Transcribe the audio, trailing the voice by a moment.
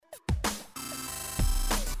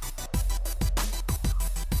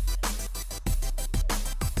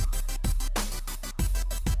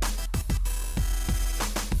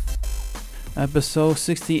Episode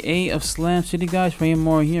 68 of Slam City, guys. Ray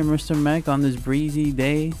Moore here, Mr. Mac, on this breezy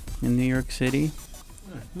day in New York City.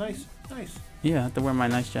 Nice. Yeah, I have to wear my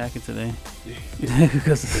nice jacket today.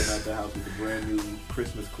 Because came out the house with the brand new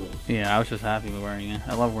Christmas clothes. Yeah, I was just happy with wearing it.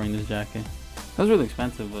 I love wearing this jacket. It was really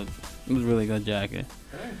expensive, but it was a really good jacket.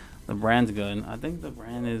 Hey. The brand's good. I think the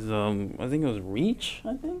brand is, I think it was Reach,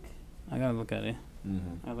 I gotta look at it.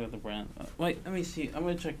 Mm-hmm. I look at the brand. Wait, let me see. I'm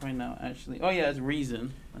gonna check right now, actually. Oh, yeah, it's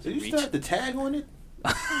Reason. Did you still have the tag on it?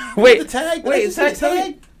 Wait, the tag? wait, the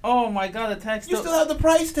tag? Oh, my God, the tag You still have the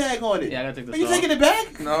price tag on it. Yeah, I gotta take this Are you off. taking it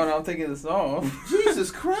back? No, I'm taking this off.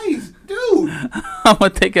 Jesus Christ, dude. I'm gonna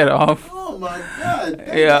take it off. Oh, my God.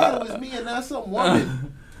 That Yeah. man was me and not some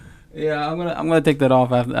woman. Yeah, I'm gonna take that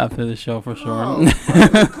off after the show for sure. Oh,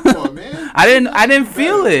 brother, come on, man. I didn't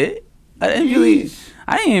feel it. I didn't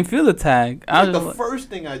even feel the tag. I was The just first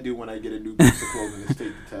thing I do when I get a new piece of clothing is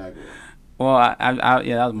take the tag off. well,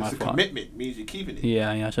 yeah, that was my It's a fault. commitment. Means you're keeping it. Yeah,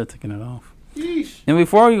 I should have taken it off. Yeesh. And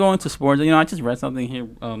before we go into sports, I just read something here,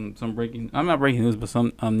 I'm not breaking news, but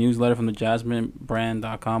some newsletter from the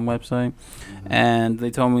JasmineBrand.com website. Mm-hmm. And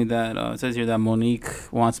they told me that, it says here that Monique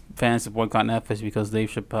wants fans to boycott Netflix because Dave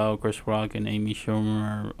Chappelle, Chris Rock, and Amy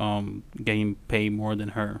Schumer are getting paid more than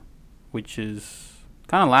her, which is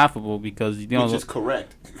kind of laughable because, Which is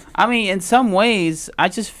correct. I mean, in some ways, I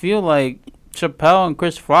just feel like Chappelle and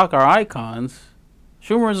Chris Rock are icons.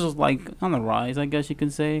 Schumer's is like on the rise, I guess you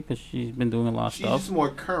could say, because she's been doing a lot of She's stuff. just more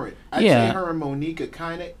current. I'd Yeah. say her and Monique are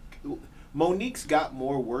kind of... Monique's got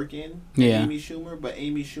more work in than Yeah. Amy Schumer, but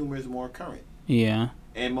Amy Schumer is more current. Yeah.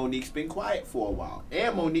 And Monique's been quiet for a while.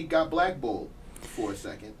 And Monique got blackballed for a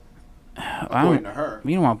second, according to her.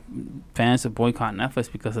 We don't want fans to boycott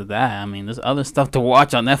Netflix because of that. I mean, there's other stuff to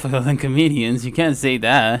watch on Netflix other than comedians. You can't say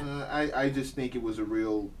that. I just think it was a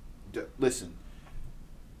real... Listen,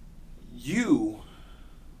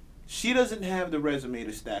 she doesn't have the resume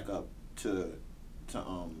to stack up to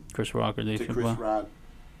Chris Rock or Dave to Chappelle. Chris Rock,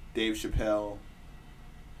 Dave Chappelle,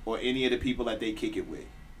 or any of the people that they kick it with.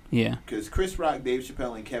 Yeah. Because Chris Rock, Dave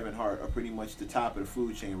Chappelle, and Kevin Hart are pretty much the top of the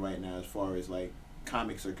food chain right now as far as like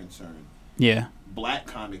comics are concerned. Yeah. Black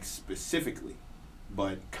comics specifically,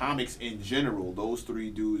 but comics in general, those three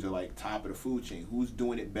dudes are like top of the food chain. Who's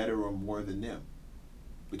doing it better or more than them?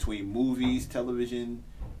 Between movies, television,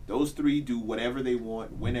 those three do whatever they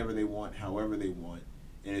want, whenever they want, however they want,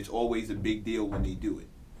 and it's always a big deal when they do it.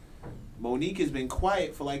 Monique has been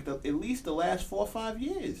quiet for like at least the last 4 or 5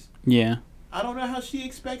 years. Yeah. I don't know how she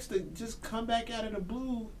expects to just come back out of the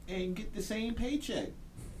blue and get the same paycheck.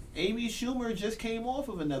 Amy Schumer just came off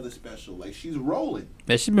of another special. Like, she's rolling.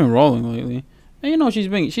 Yeah, she's been rolling lately. And she's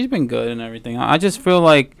been good and everything. I just feel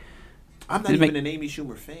like I'm not even an Amy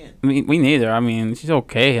Schumer fan. me neither. I mean, she's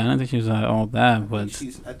okay. I don't think she's all that, but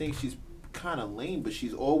I think she's kind of lame, but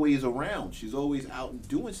she's always around. She's always out and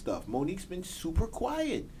doing stuff. Monique's been super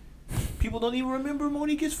quiet. People don't even remember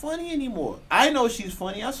Monique is funny anymore. I know she's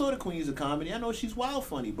funny. I saw the Queens of Comedy. I know she's wild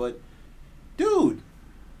funny, but dude,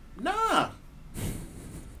 nah,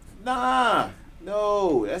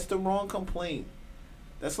 no, that's the wrong complaint.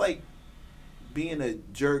 That's like being a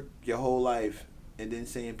jerk your whole life and then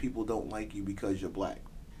saying people don't like you because you're black.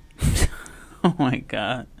 oh my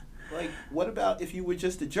God. Like, what about if you were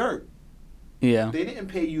just a jerk? Yeah. They didn't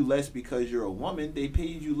pay you less because you're a woman. They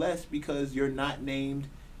paid you less because you're not named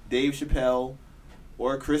Dave Chappelle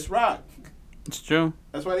or Chris Rock. It's true.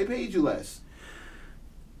 That's why they paid you less.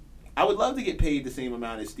 I would love to get paid the same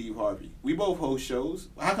amount as Steve Harvey. We both host shows.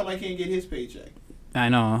 How come I can't get his paycheck? I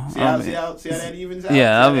know. See how that evens out?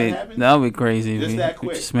 Yeah, happens? that'll be crazy. Just that we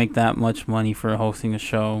quick. just make that much money for hosting a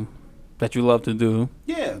show that you love to do.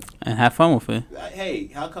 Yeah. And have fun with it. Hey,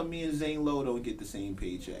 how come me and Zane Lowe don't get the same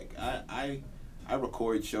paycheck? I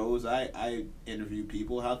record shows. I interview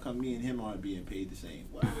people. How come me and him aren't being paid the same?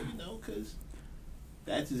 Well, because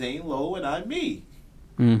that's Zane Lowe and I'm me.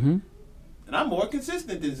 Mm-hmm. And I'm more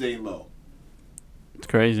consistent than Zane Lowe. It's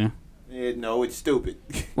crazy. No, it's stupid.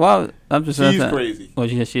 Well, I'm just She's crazy. Well,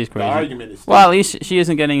 she is crazy. The argument is stupid. Well, at least she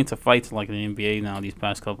isn't getting into fights like the NBA now these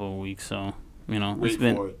past couple of weeks. So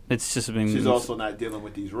it's just been. She's also not dealing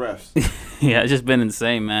with these refs. Yeah, it's just been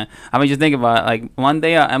insane, man. I mean, just think about it. Like one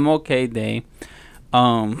day, MLK Day.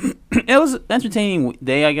 It was an entertaining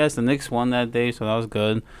day, I guess. The Knicks won that day, so that was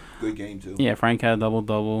good. Good game too. Yeah, Frank had a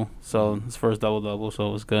double, so his first double, so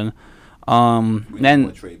it was good. We Then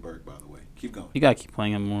want Trey Burke, by the way. Keep going. you gotta keep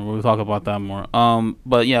playing him more. We'll talk about that more.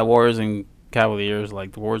 But yeah, Warriors and Cavaliers,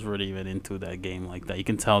 like the Warriors weren't even into that game like that. You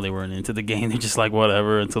can tell they weren't into the game. They're just like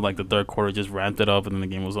whatever until like the third quarter, just ramped it up and then the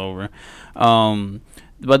game was over.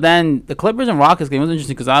 But then the Clippers and Rockets game was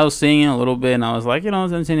interesting because I was seeing it a little bit and I was like, it's an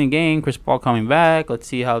entertaining game. Chris Paul coming back. Let's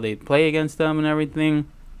see how they play against them and everything.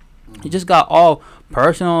 It just got all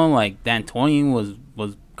personal. Like D'Antoni was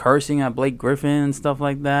cursing at Blake Griffin and stuff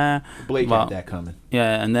like that. Blake had that coming.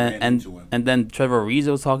 Yeah, and then Trevor Ariza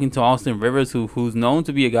was talking to Austin Rivers, who's known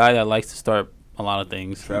to be a guy that likes to start a lot of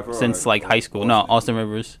things since like high school. No, Austin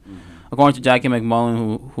Rivers. Mm-hmm. According to Jackie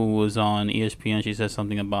McMullen, who was on ESPN, she said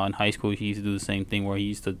something about in high school he used to do the same thing where he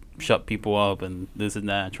used to shut people up and this and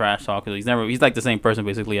that, trash talk. He's like the same person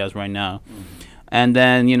basically as right now. Mm-hmm. And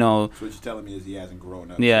then, So what you're telling me is he hasn't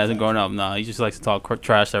grown up. Yeah, hasn't grown up. No, he just likes to talk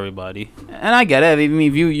trash to everybody. And I get it. I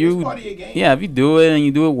mean, if you it's part of your game. Yeah, if you do it and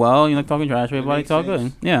you do it well, you like talking trash to everybody, it's all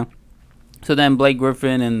good. Yeah. So then Blake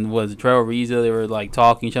Griffin and Trevor Ariza, they were like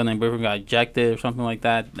talking each other, and Griffin got ejected or something like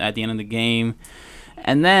that at the end of the game.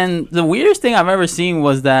 And then the weirdest thing I've ever seen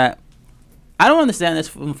was that I don't understand this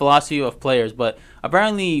philosophy of players, but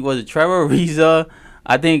apparently was it Trevor Ariza?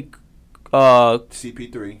 I think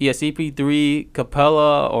CP3. Yeah, CP3,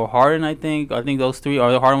 Capella, or Harden, I think those three,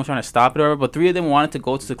 or Harden was trying to stop it, or but three of them wanted to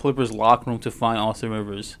go to the Clippers locker room to find Austin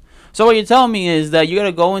Rivers. So what you're telling me is that you got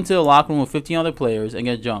to go into the locker room with 15 other players and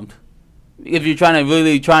get jumped if you're trying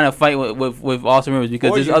to fight with Austin Rivers,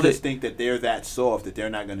 because or there's you just think that they're that soft that they're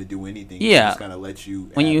not going to do anything. Yeah, they're just going to let you.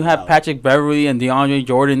 When you have Patrick Beverly and DeAndre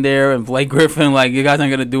Jordan there and Blake Griffin, like you guys aren't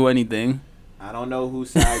going to do anything. I don't know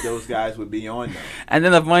whose side those guys would be on, though. And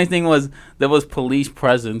then the funny thing was there was police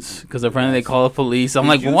presence because apparently they call the police. I'm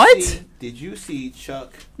like, what? Did you see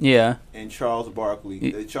Chuck? Yeah. And Charles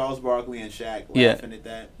Barkley. Charles Barkley and Shaq laughing at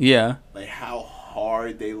that? Yeah. Like how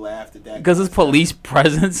hard they laughed at that. Because it's police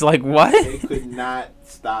presence. Like what? They could not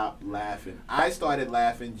stop laughing. I started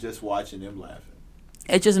laughing just watching them laughing.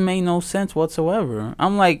 It just made no sense whatsoever.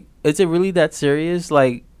 I'm like, is it really that serious?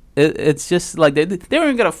 Like. It's just like they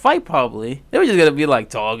weren't gonna fight. Probably they were just gonna be like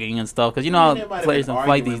talking and stuff because how players don't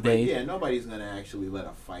fight these days. Yeah, nobody's gonna actually let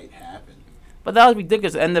a fight happen. But that was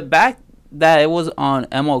ridiculous, and the fact that it was on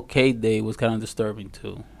MLK Day was kind of disturbing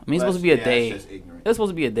too. I mean, it's supposed to be a day. It's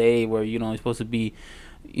supposed to be a day where it's supposed to be,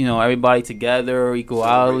 everybody together,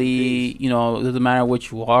 equality. It doesn't matter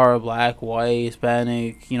which you are, black, white,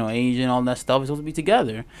 Hispanic, Asian, all that stuff is supposed to be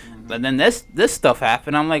together. Mm-hmm. But then this stuff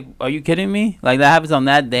happened. I'm like, are you kidding me? Like that happens on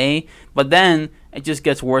that day. But then it just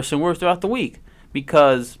gets worse and worse throughout the week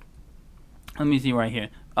because, let me see right here.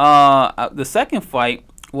 The second fight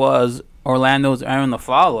was Orlando's Aaron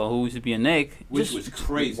Laflalo, who used to be a Knick, which was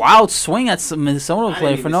crazy. Wild swing at some Minnesota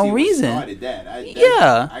player for no reason.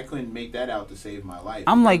 I couldn't make that out to save my life.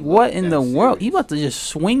 I'm like, what in the world? He about to just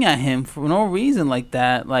swing at him for no reason like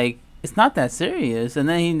that. Like it's not that serious. And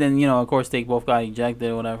then of course they both got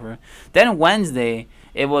ejected or whatever. Then Wednesday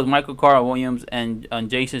it was Michael Carter Williams and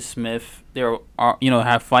Jason Smith. They were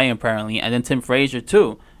have fighting apparently, and then Tim Frazier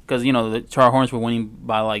too. Because, the Charlotte Hornets were winning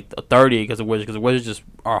by, like, 30 because the Wizards just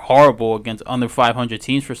are horrible against under 500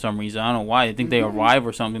 teams for some reason. I don't know why. They think they arrive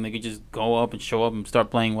or something. They could just go up and show up and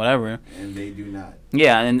start playing whatever. And they do not.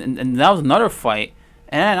 Yeah, and that was another fight.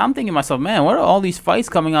 And I'm thinking to myself, man, what are all these fights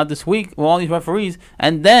coming out this week with all these referees?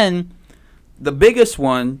 And then the biggest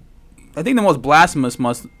one, I think the most blasphemous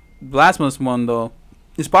one, though,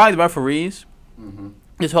 is probably the referees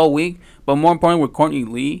this whole week. But more importantly, with Courtney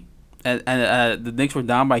Lee. And the Knicks were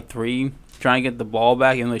down by 3, trying to get the ball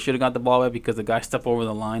back, and they should have got the ball back because the guy stepped over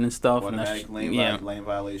the line and stuff. Automatic lane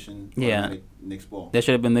violation. Yeah. Knicks ball. That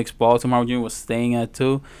should have been Knicks ball. Tomorrow Jr. was staying at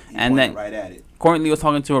 2. And then right at it. Courtney was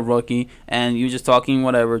talking to a rookie, and he was just talking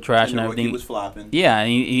whatever, trash and everything. He was flopping. Yeah, and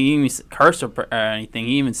he even cursed or anything.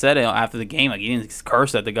 He even said it after the game. Like, he didn't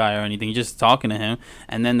curse at the guy or anything. He's just talking to him.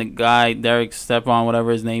 And then the guy, Derek Stepan, whatever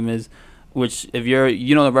his name is, which if you're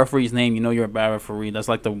the referee's name, you're a bad referee. That's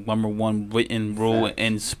like the number one written rule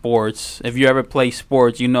in sports. If you ever play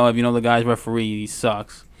sports, if the guy's referee, he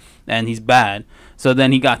sucks and he's bad. So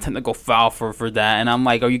then he got technical foul for that, and I'm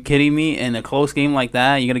like, are you kidding me? In a close game like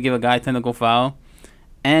that, you're gonna give a guy a technical foul?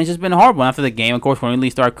 And it's just been horrible. After the game, of course, when he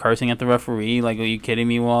started cursing at the referee, like, are you kidding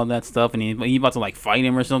me with all that stuff? And he about to like fight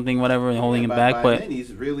him or something, whatever, and holding him back. But then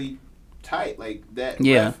he's really tight like that.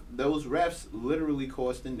 Yeah, those refs literally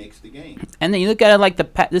cost the Knicks the game. And then you look at it like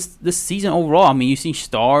this season overall. I mean, you see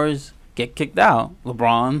stars get kicked out.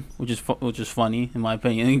 LeBron, which is funny in my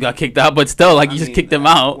opinion, he got kicked out, but still, like, you just kicked him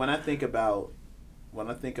out. When I think about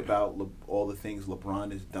all the things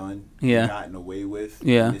LeBron has done, and gotten away with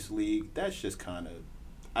in this league, that's just kind of,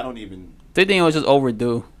 I don't even. They think it was just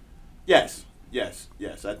overdue. Yes.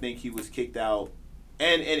 I think he was kicked out,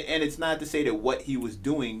 and it's not to say that what he was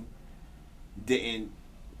doing didn't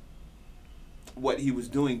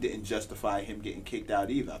justify him getting kicked out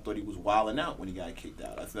either. I thought he was wilding out when he got kicked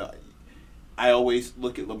out. I thought I always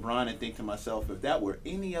look at LeBron and think to myself, if that were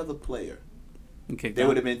any other player, Okay, they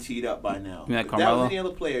would have been teed up by now. You mean like if that Carmelo? was any other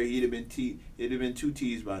player, it'd have been 2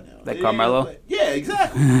 tees by now. Like Any Carmelo? other player- Yeah,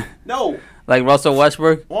 exactly. No, like Russell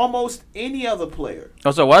Westbrook. almost any other player.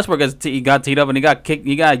 Russell Westbrook he got teed up and he got kicked.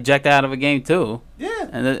 He got ejected out of a game too. Yeah.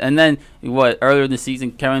 And then what? Earlier in the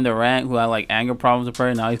season, Kevin Durant, who had like anger problems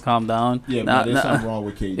apparently, now he's calmed down. Yeah, now, but there's something wrong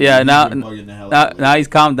with KD. Yeah, He's now been bugging the hell out of now he's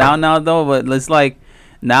calmed down now though. But it's like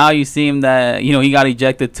now you see him that he got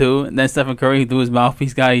ejected too. And then Stephen Curry threw his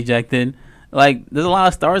mouthpiece, got ejected. Like there's a lot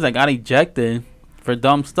of stars that got ejected for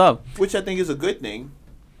dumb stuff. Which I think is a good thing.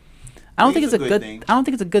 I don't think it's a good. thing. I don't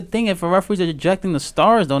think it's a good thing if a referee's ejecting the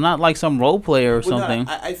stars though, not like some role player or Well, no, something.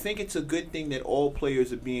 I think it's a good thing that all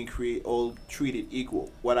players are being all treated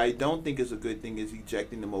equal. What I don't think is a good thing is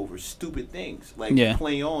ejecting them over stupid things like Yeah.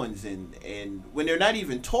 play-ons and when they're not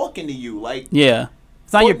even talking to you. Like Yeah,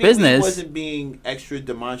 it's not your Courtney Lee business. wasn't being extra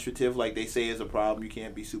demonstrative like they say is a problem. You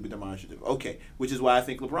can't be super demonstrative. Okay, which is why I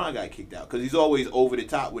think LeBron got kicked out because he's always over the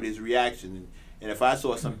top with his reaction. And if I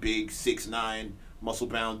saw some big 6'9"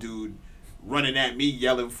 muscle-bound dude running at me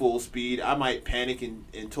yelling full speed, I might panic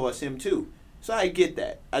and toss him too. So I get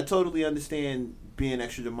that. I totally understand being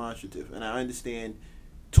extra demonstrative, and I understand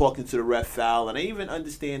talking to the ref foul, and I even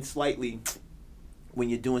understand slightly when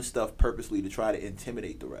you're doing stuff purposely to try to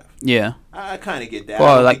intimidate the ref. Yeah. I kind of get that. Well,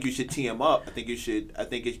 I don't like- think you should tee him up. I think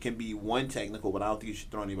it can be one technical, but I don't think you should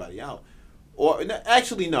throw anybody out. Or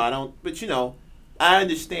actually, no, I don't. But I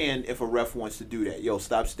understand if a ref wants to do that. Yo,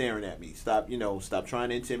 stop staring at me. Stop trying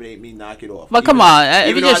to intimidate me. Knock it off. But come on, if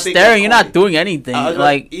even you're though I just think that's staring, you're not corny. doing anything.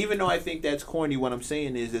 Like even though I think that's corny, what I'm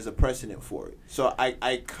saying is there's a precedent for it. So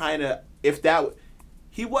I kind of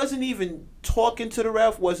he wasn't even talking to the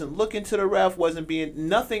ref, wasn't looking to the ref, wasn't being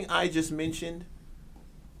nothing I just mentioned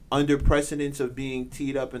under precedence of being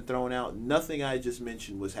teed up and thrown out. Nothing I just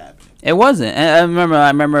mentioned was happening. it wasn't. And I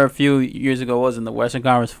remember a few years ago was in the Western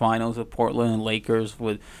Conference Finals with Portland and Lakers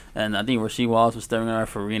and I think Rasheed Wallace was staring at the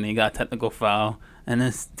referee and he got a technical foul. And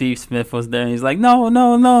then Steve Smith was there and he's like, no.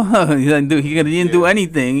 He didn't do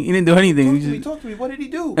anything. He didn't do anything. Talk to me. What did he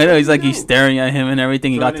do? I know he's like he's staring at him and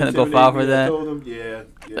everything. He got technical foul for that. Yeah.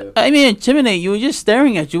 I mean, intimidate you. Just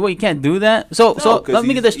staring at you. What, you can't do that? So let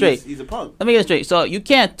me get this straight. He's a punk. Let me get it straight. So you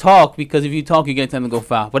can't talk because if you talk, you get a technical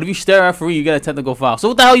foul. But if you stare at a referee, you get a technical foul. So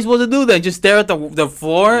what the hell are you supposed to do then? Just stare at the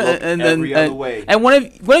floor Look and every then other way. And what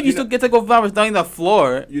if you still get technical foul for standing on the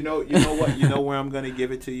floor? You know what? You know where I'm gonna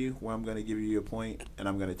give it to you. Where I'm gonna give you your point, and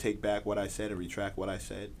I'm gonna take back what I said and retract what I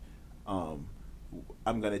said. I'm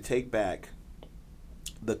gonna take back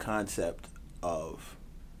the concept of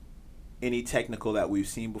any technical that we've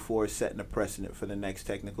seen before setting a precedent for the next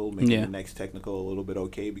technical, making the next technical a little bit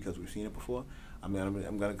okay because we've seen it before. I'm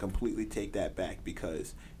gonna completely take that back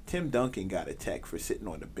because Tim Duncan got a tech for sitting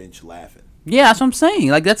on the bench laughing. Yeah, that's what I'm saying.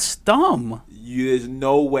 Like, that's dumb. There's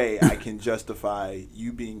no way I can justify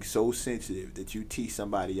you being so sensitive that you tee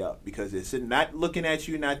somebody up because it's not looking at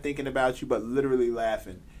you, not thinking about you, but literally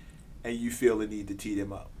laughing, and you feel the need to tee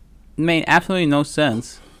them up. Made absolutely no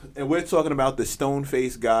sense. And we're talking about the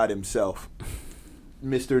stone-faced God himself,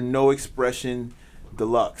 Mr. No Expression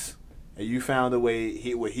Deluxe. And you found a way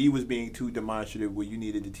where he was being too demonstrative where you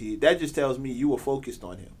needed to tee. That just tells me you were focused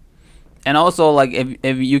on him. And also, like,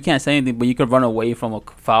 if you can't say anything, but you could run away from a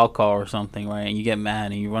foul call or something, right? And you get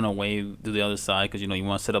mad and you run away to the other side because, you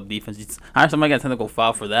want to set up defense. I heard somebody got a technical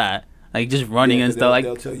foul for that. Like, just running and stuff.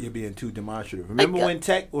 They'll tell you you're being too demonstrative.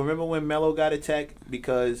 Remember when Melo got a tech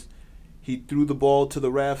because he threw the ball to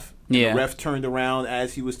the ref? And the ref turned around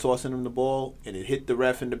as he was tossing him the ball, and it hit the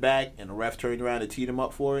ref in the back, and the ref turned around and teed him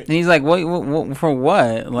up for it. And he's like, what for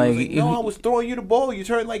what? Like, no, I was throwing you the ball. You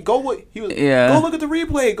turned, like, go look at the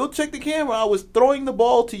replay. Go check the camera. I was throwing the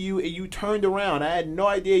ball to you, and you turned around. I had no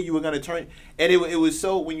idea you were going to turn. And it was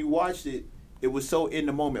so, when you watched it, it was so in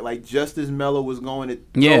the moment. Like, just as Melo was going to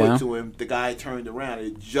throw it to him, the guy turned around.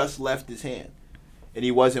 It just left his hand, and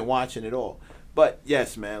he wasn't watching at all. But,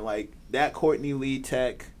 yes, man, like, that Courtney Lee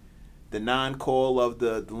tech, the non-call of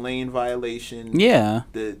the lane violation. Yeah.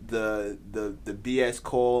 The BS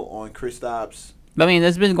call on Kristaps. I mean,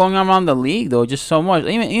 it's been going on around the league, though, just so much.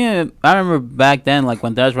 Even I remember back then, like,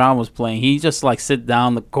 when Des Brown was playing, he just, like, sit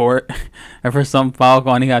down the court and for some foul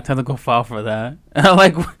call, and he got a technical foul for that.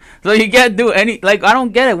 Like, so you can't do any, like, I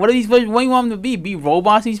don't get it. What do you want them to be? Be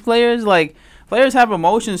robots, these players? Like, players have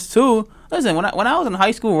emotions, too. Listen, when I was in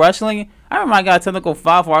high school wrestling, I remember I got a technical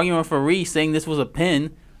foul for arguing with Reese saying this was a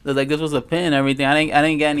pin. Like this was a pin and everything. I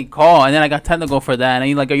didn't get any call, and then I got technical for that. And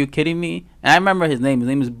he's like, "Are you kidding me?" And I remember his name. His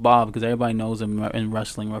name is Bob because everybody knows him in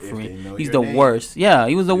wrestling referee. He's the worst. Yeah,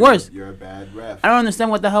 he was the worst. You're a bad ref. I don't understand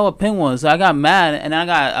what the hell a pin was. So I got mad, and I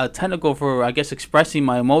got a technical for, I guess, expressing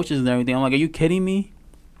my emotions and everything. I'm like, "Are you kidding me?"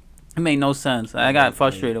 It made no sense. I got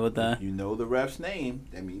frustrated with that. If you know the ref's name,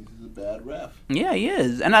 that means he's a bad ref. Yeah, he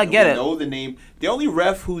is, and I get it. Know the name. The only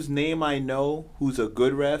ref whose name I know who's a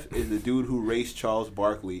good ref is the dude who raced Charles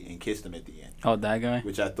Barkley and kissed him at the end. Oh, that guy?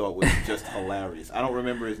 Which I thought was just hilarious. I don't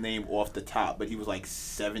remember his name off the top, but he was like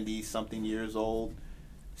 70-something years old,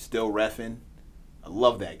 still reffing. I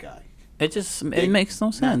love that guy. It makes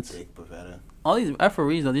no sense. Dick Pavetta. All these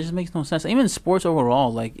referees, though, it just makes no sense. Even in sports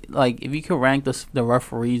overall, like if you could rank the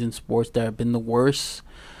referees in sports that have been the worst,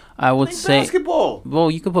 I would say basketball.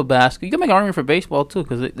 Well, you could put basketball. You can make an argument for baseball too,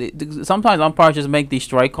 because sometimes umpires just make these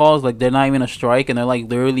strike calls like they're not even a strike, and they're like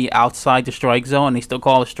literally outside the strike zone, and they still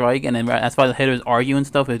call a strike, and then that's why the hitters argue and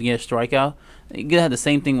stuff if you get a strikeout. You could have the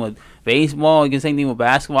same thing with baseball. You can same thing with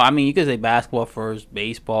basketball. I mean, you could say basketball first,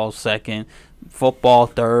 baseball second, football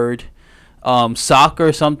third.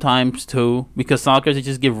 Soccer sometimes too, because soccer they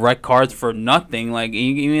just give red cards for nothing. Like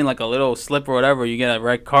you mean like a little slip or whatever, you get a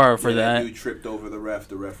red card for that. You tripped over the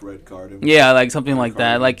ref red card him. Yeah, like something like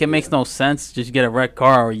that. Like it makes no sense. Just get a red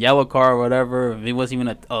card or a yellow card or whatever. If it wasn't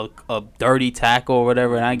even a dirty tackle or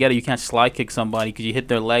whatever, and I get it, you can't slide kick somebody because you hit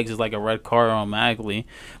their legs is like a red card automatically.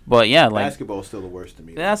 But yeah, like basketball is still the worst to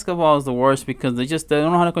me. Basketball is the worst because they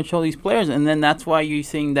don't know how to control these players, and then that's why you're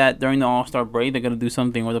seeing that during the All-Star break they're gonna do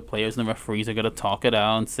something where the players and the referees are gonna talk it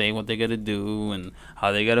out and say what they're gonna do and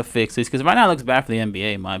how they gotta fix this. Because right now it looks bad for the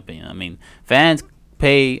NBA, in my opinion. I mean, fans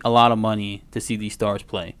pay a lot of money to see these stars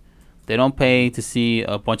play. They don't pay to see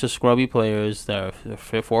a bunch of scrubby players that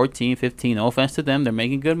are 14, 15. No offense to them, they're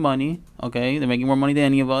making good money. Okay, they're making more money than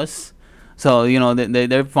any of us. So, you know,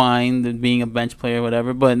 they're fine being a bench player or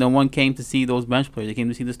whatever, but no one came to see those bench players. They came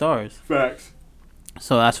to see the stars. Facts.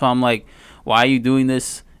 So that's why I'm like, why are you doing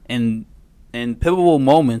this in pivotal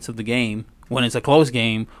moments of the game when it's a close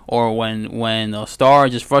game or when a star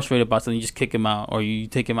is just frustrated about something, you just kick him out or you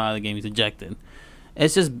take him out of the game, he's ejected.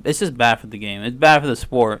 It's just bad for the game. It's bad for the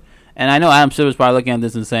sport. And I know Adam Silver's probably looking at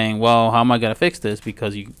this and saying, "Well, how am I gonna fix this?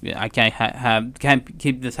 Because I can't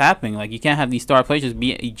keep this happening. Like you can't have these star players just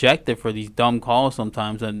be ejected for these dumb calls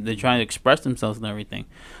sometimes, and they're trying to express themselves and everything."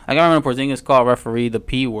 I remember Porzingis called referee the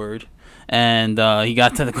P word, and he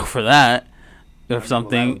got technical for that or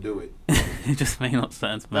something. That'll do it. It just made no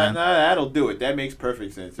sense, man. That'll do it. That makes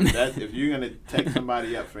perfect sense. If you're gonna take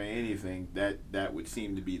somebody up for anything, that would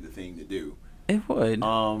seem to be the thing to do. It would.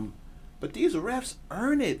 But these refs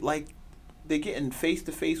earn it. Like, they're getting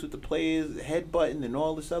face-to-face with the players, headbutting and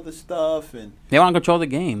all this other stuff. And they want to control the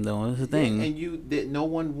game, though. That's the thing. And no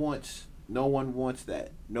one wants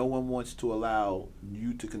that. No one wants to allow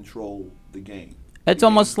you to control the game. It's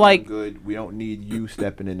almost like... good. We don't need you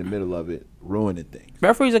stepping in the middle of it, ruining things.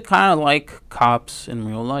 Referees are kind of like cops in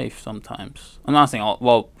real life sometimes. I'm not saying...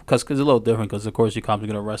 because it's a little different because, of course, your cops are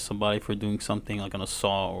going to arrest somebody for doing something like an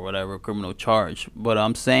assault or whatever, criminal charge. But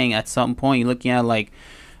I'm saying at some point, you're looking at, like,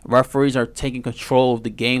 referees are taking control of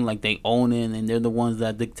the game like they own it, and they're the ones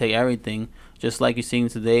that dictate everything. Just like you're seeing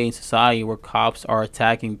today in society where cops are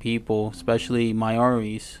attacking people, especially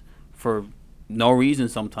minorities, for no reason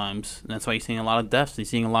sometimes. And that's why you're seeing a lot of deaths. You're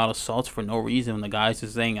seeing a lot of assaults for no reason. When the guy's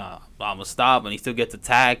just saying, I'm going to stop, and he still gets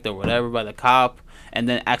attacked or whatever by the cop. And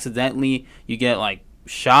then accidentally you get, like,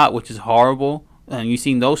 shot, which is horrible. And you've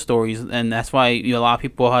seen those stories. And that's why a lot of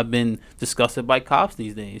people have been disgusted by cops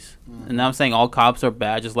these days. And now I'm saying all cops are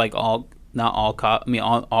bad, just like all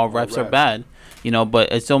refs are bad. You know,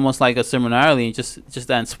 but it's almost like a similarity. And just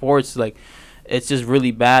that in sports, like, it's just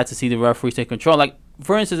really bad to see the referees take control. Like,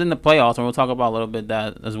 for instance, in the playoffs, and we'll talk about a little bit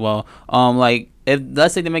that as well. Like, if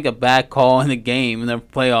let's say they make a bad call in the game in the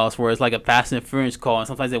playoffs where it's like a pass interference call, and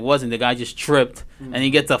sometimes it wasn't, the guy just tripped, and he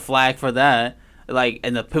gets a flag for that. Like,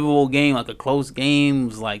 in a pivotal game, like a close game, it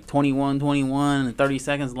was like 21-21, and 30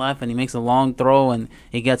 seconds left, and he makes a long throw, and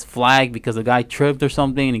he gets flagged because the guy tripped or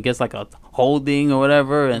something, and he gets like a holding or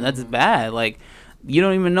whatever, and that's bad. Like, you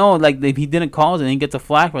don't even know, like, if he didn't call it and he gets a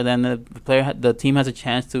flag for that, and the team has a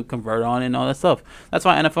chance to convert on it and all that stuff. That's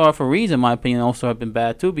why NFL referees, in my opinion, also have been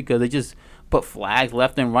bad too, because they just put flags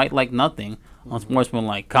left and right like nothing on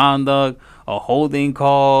sportsmanlike conduct, a holding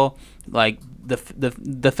call. Like, the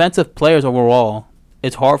defensive players overall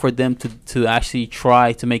it's hard for them to actually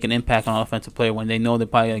try to make an impact on an offensive player when they know they're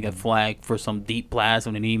probably gonna get flagged for some deep blast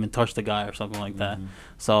when they didn't even touch the guy or something like that.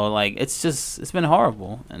 So like it's been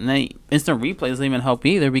horrible, and instant replay doesn't even help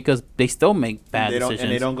either because they still make bad decisions.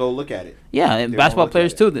 And they don't go look at it. Yeah, and basketball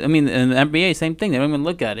players too. I mean, in the NBA, same thing. They don't even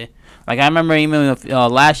look at it. Like I remember even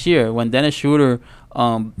last year when Dennis Schroeder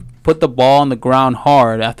put the ball on the ground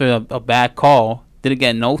hard after a bad call. Didn't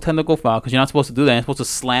get no technical foul because you're not supposed to do that. You're supposed to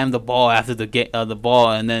slam the ball after the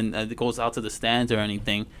ball and then it goes out to the stands or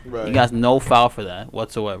anything. Right. You got no foul for that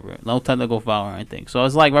whatsoever. No technical foul or anything. So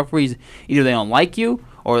it's like referees, either they don't like you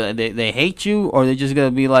or they hate you or they're just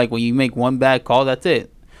going to be like, when you make one bad call, that's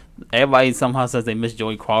it. Everybody somehow says they miss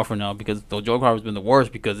Joey Crawford now because Joey Crawford's been the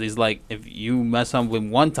worst because he's like, if you mess up with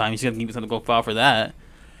one time, he's going to give you something to go foul for that.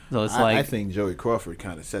 So it's I think Joey Crawford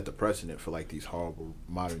kind of set the precedent for like these horrible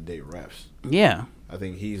modern day refs. Yeah. I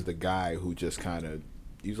think he's the guy who just kind of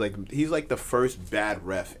he's like the first bad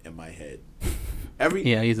ref in my head.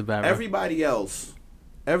 He's a bad ref. Everybody else,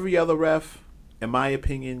 every other ref, in my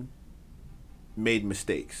opinion, made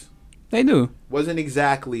mistakes. They do. Wasn't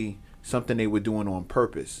exactly something they were doing on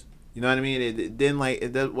purpose. You know what I mean?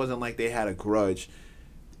 It wasn't like they had a grudge.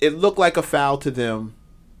 It looked like a foul to them.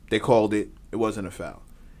 They called it. It wasn't a foul.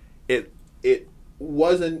 It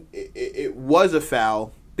wasn't. It was a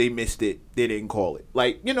foul. They missed it. They didn't call it.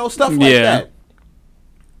 Like, stuff like that.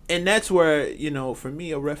 And that's where, for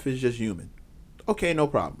me, a ref is just human. Okay, no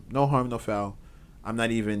problem. No harm, no foul. I'm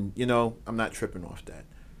not even, I'm not tripping off that.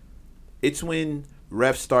 It's when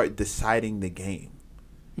refs start deciding the game.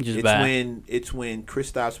 It's when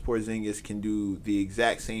Kristaps Porzingis can do the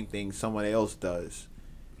exact same thing someone else does.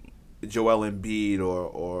 Joel Embiid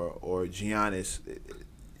or Giannis.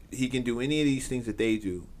 He can do any of these things that they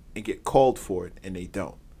do and get called for it, and they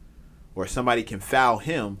don't. Or somebody can foul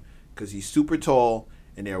him because he's super tall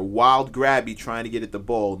and they're wild grabby trying to get at the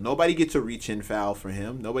ball. Nobody gets a reach-in foul for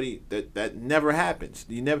him. Nobody that never happens.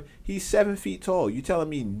 He's 7 feet tall. You telling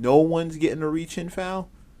me no one's getting a reach-in foul?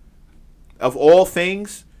 Of all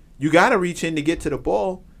things, you got to reach in to get to the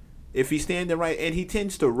ball if he's standing right. And he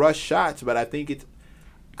tends to rush shots, but I think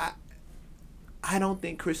I don't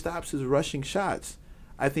think Kristaps is rushing shots.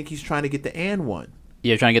 I think he's trying to get the and one.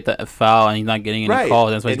 Yeah, trying to get the foul, and he's not getting any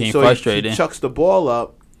calls. That's why he's getting frustrated. He chucks the ball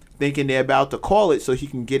up, thinking they're about to call it so he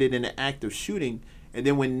can get it in the act of shooting. And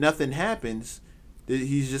then when nothing happens,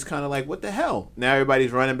 he's just kind of like, what the hell? Now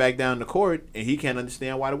everybody's running back down the court, and he can't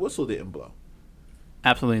understand why the whistle didn't blow.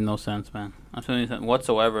 Absolutely no sense, man. Absolutely no sense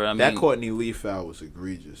whatsoever. I mean, that Courtney Lee foul was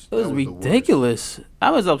egregious. It was ridiculous. I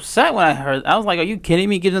was upset when I heard. I was like, "Are you kidding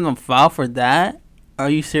me? Giving them a foul for that? Are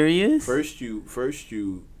you serious?" First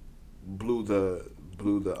you blew the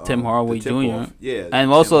Tim Hardaway Jr. Off. Yeah, and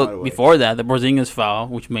also before that, the Porzingis foul,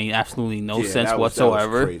 which made absolutely no sense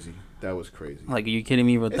whatsoever. That was crazy. Like, are you kidding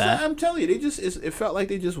me with that? I'm telling you, it felt like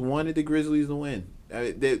they just wanted the Grizzlies to win.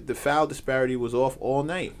 The foul disparity was off all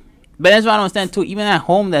night. But that's what I don't understand too. Even at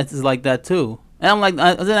home, that's like that too. And I'm like,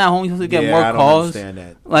 isn't at home you supposed to get more calls? I don't understand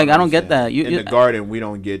that. Like, I don't get that. In the Garden, we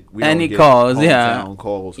don't get any calls.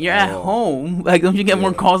 Calls you're at home. Like, don't you get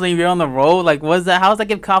more calls than you're on the road? Like, what's that? How does that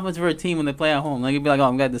give confidence for a team when they play at home? Like, you'd be like, oh,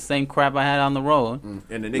 I'm got the same crap I had on the road.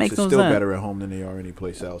 And the Knicks are still better at home than they are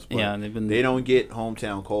anyplace else. But they don't get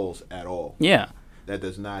hometown calls at all. Yeah. That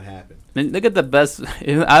does not happen. And look at the best.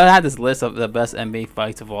 I had this list of the best NBA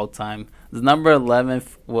fights of all time. The number 11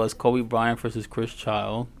 was Kobe Bryant versus Chris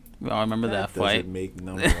Child. I remember that fight. Doesn't make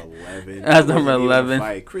number 11. That's number 11.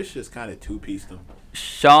 Fight. Chris just kind of two-pieced him.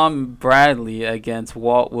 Sean Bradley against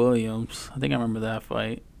Walt Williams. I think I remember that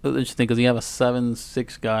fight. It was interesting because you have a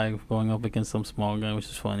 7'6" guy going up against some small guy, which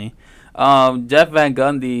is funny. Jeff Van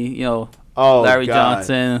Gundy, Larry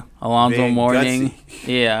Johnson, Alonzo Mourning.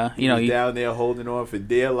 Yeah, he's down there holding on for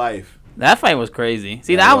dear life. That fight was crazy.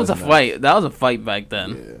 See, that was a fight. That was a fight back then.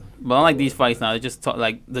 Yeah. But unlike these fights now, they just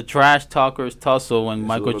like the trash talkers tussle when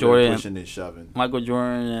Michael Jordan, pushing and shoving. Michael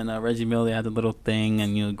Jordan and Reggie Miller had the little thing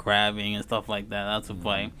and grabbing and stuff like that. That's a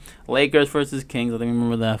fight. Lakers versus Kings. I think I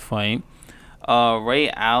remember that fight.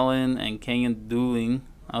 Ray Allen and Kenyon Dooling.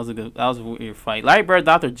 That was a weird fight. Larry Bird,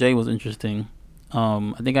 Dr. J was interesting.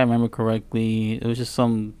 I think I remember correctly. It was just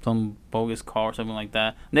some bogus call or something like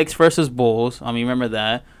that. Knicks versus Bulls. I mean, remember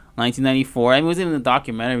that. 1994. I mean, it was in the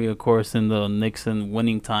documentary, of course, in the Nixon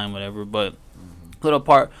winning time, whatever. But little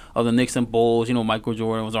part of the Knicks and Bulls, Michael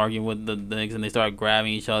Jordan was arguing with the Knicks, and they started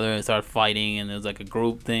grabbing each other and started fighting, and it was like a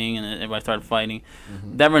group thing, and everybody started fighting.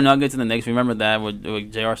 Denver Nuggets and the Knicks, remember that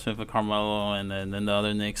with J.R. Smith and Carmelo, and then the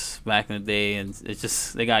other Knicks back in the day, and it's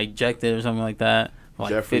just they got ejected or something like that.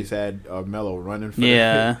 Jeffries had Melo running for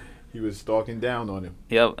He was stalking down on him.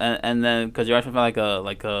 Yep, and then because you're actually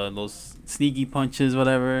like those sneaky punches,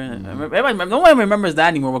 whatever. Mm-hmm. No one remembers that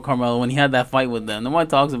anymore with Carmelo when he had that fight with them. No one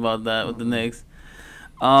talks about that with the Knicks.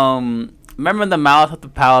 Remember the Malice at the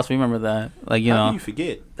Palace? Remember that? Like How can you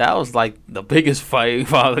forget? That was like the biggest fight.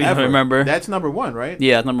 Probably Ever. Remember? That's number one, right?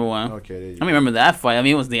 Yeah, that's number one. Okay. There you I remember that fight. I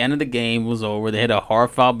mean, it was the end of the game. It was over. They hit a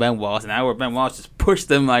hard foul, Ben Wallace, and that where Ben Wallace just pushed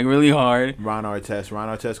them like really hard. Ron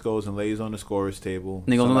Artest goes and lays on the scorer's table.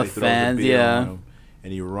 And he goes on the Somebody throws a fans, beer yeah. on him,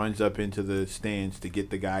 and he runs up into the stands to get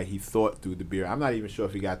the guy he thought threw the beer. I'm not even sure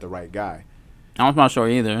if he got the right guy. I'm not sure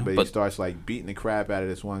either. But he starts like beating the crap out of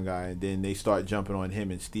this one guy, and then they start jumping on him,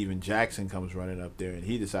 and Steven Jackson comes running up there, and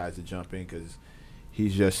he decides to jump in because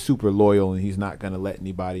he's just super loyal, and he's not going to let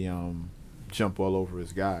anybody jump all over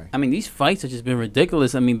his guy. I mean, these fights have just been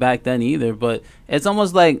ridiculous. I mean, back then either, but it's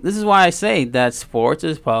almost like, this is why I say that sports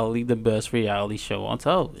is probably the best reality show on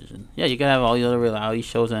television. Yeah, you can have all the other reality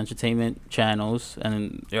shows and entertainment channels,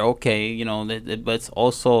 and they're okay, you know, but it's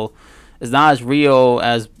also, it's not as real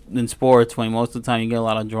as in sports when most of the time you get a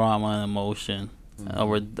lot of drama and emotion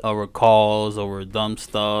over calls, over dumb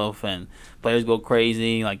stuff, and players go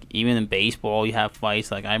crazy. Like, even in baseball, you have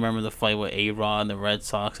fights. Like, I remember the fight with A-Rod and the Red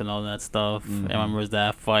Sox and all that stuff. I remember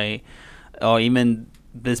that fight. Or even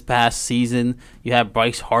this past season, you had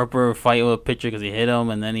Bryce Harper fight with a pitcher because he hit him,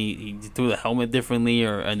 and then he threw the helmet differently.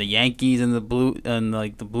 And the Yankees and the Blue Jays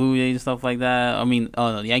and stuff like that. I mean,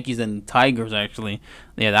 the Yankees and Tigers actually.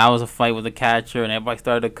 Yeah, that was a fight with the catcher, and everybody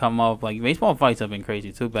started to come up. Like, baseball fights have been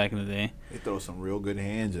crazy too back in the day. They throw some real good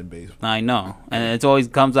hands in baseball. I know, and it always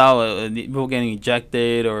comes out people getting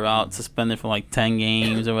ejected or out suspended for like 10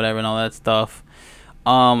 games or whatever and all that stuff.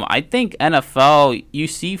 I think NFL, you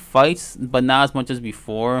see fights, but not as much as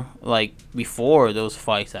before. Like, before those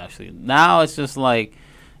fights, actually. Now it's just like,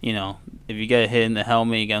 you know, if you get hit in the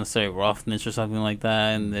helmet, you get say roughness or something like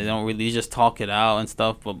that, and they don't really just talk it out and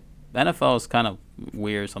stuff. But NFL is kind of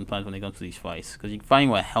weird sometimes when it comes to these fights because you can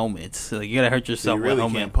find with helmets. Like, you gotta hurt yourself. So you really with a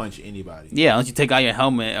helmet. can't punch anybody. Yeah, unless you take out your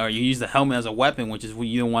helmet or you use the helmet as a weapon, which is what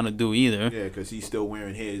you don't want to do either. Yeah, because he's still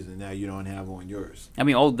wearing his, and now you don't have on yours. I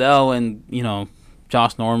mean, Odell and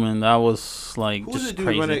Josh Norman, that was like Who's just the dude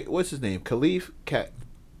crazy. running? What's his name? Khalif Cat,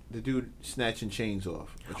 the dude snatching chains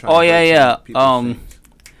off. Oh yeah.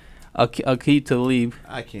 Akeem Talib.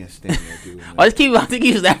 I can't stand that dude. Man. I think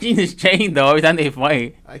he's snatching his chain though every time they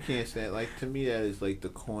fight. I can't stand. Like, to me, that is like the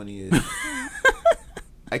corniest.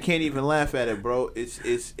 I can't even laugh at it, bro.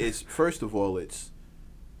 It's first of all, it's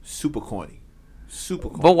super corny. Super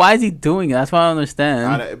corny. But why is he doing it? That's what I don't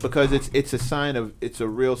understand. Because it's a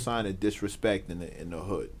real sign of disrespect in the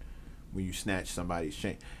hood when you snatch somebody's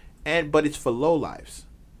chain, but it's for low lives.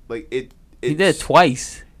 Like he did it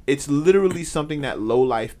twice. It's literally something that low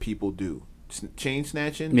life people do. Chain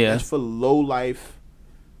snatching. Yeah. That's for low life.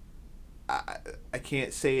 I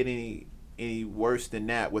can't say it any worse than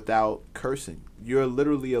that without cursing. You're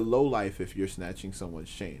literally a low life if you're snatching someone's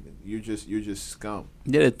chain. You're just scum.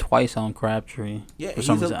 He did it twice on Crabtree. Yeah, for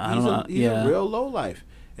some reason. I don't know. He's a real low life.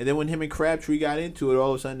 And then when him and Crabtree got into it, all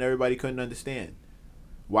of a sudden everybody couldn't understand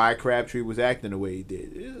why Crabtree was acting the way he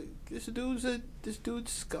did. This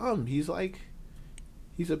dude's scum. He's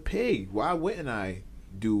a pig. Why wouldn't I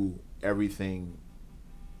do everything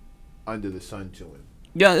under the sun to him?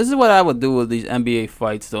 Yeah, this is what I would do with these NBA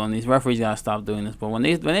fights, though, and these referees gotta stop doing this. But when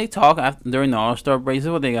they talk during the All-Star break, this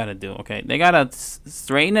is what they gotta do. Okay, they gotta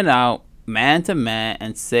straighten it out, man to man,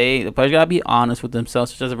 and say the players gotta be honest with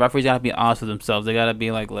themselves. Just the referees gotta be honest with themselves. They gotta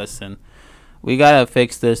be like, listen, we gotta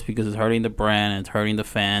fix this because it's hurting the brand and it's hurting the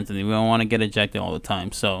fans, and we don't want to get ejected all the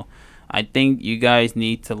time. So I think you guys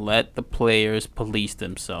need to let the players police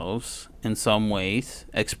themselves in some ways,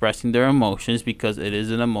 expressing their emotions, because it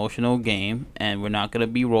is an emotional game, and we're not going to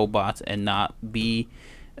be robots and not be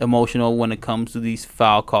emotional when it comes to these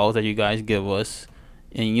foul calls that you guys give us.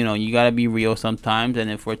 And, you got to be real sometimes,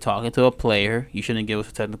 and if we're talking to a player, you shouldn't give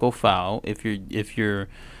us a technical foul. If you're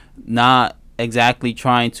not exactly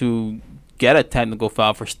trying to get a technical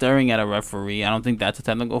foul for staring at a referee, I don't think that's a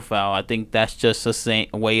technical foul. I think that's just a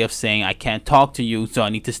way of saying I can't talk to you, so I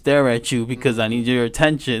need to stare at you because I need your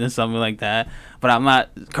attention or something like that. But I'm not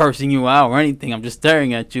cursing you out or anything. I'm just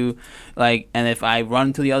staring at you. And if I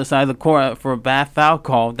run to the other side of the court for a bad foul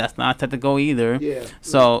call, that's not technical either. Yeah.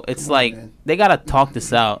 So it's they gotta talk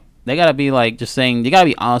this out. They gotta be just saying, they gotta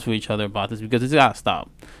be honest with each other about this, because it's gotta stop.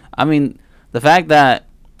 I mean, the fact that,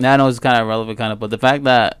 I know it's kind of irrelevant, but the fact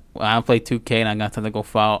that when I play 2K and I got technical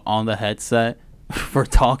foul on the headset, for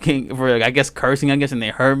talking, for I guess cursing, and they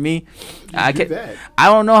heard me. I do that? I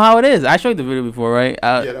don't know how it is. I showed you the video before, right?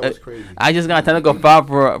 Yeah, that was crazy. I just got technical foul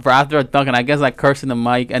for after a dunk, and I guess I cursed in the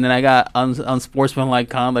mic, and then I got unsportsmanlike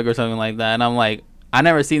conduct or something like that, and I'm like, I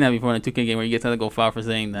never seen that before in a 2K game where you get technical foul for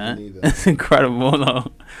saying that. It's incredible,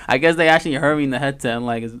 though. I guess they actually heard me in the headset,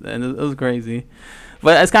 and it was crazy.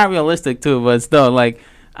 But it's kind of realistic, too. But still, like,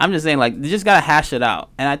 I'm just saying, like, they just got to hash it out.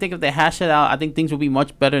 And I think if they hash it out, I think things will be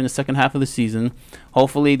much better in the second half of the season.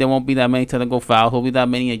 Hopefully, there won't be that many technical fouls. Won't be that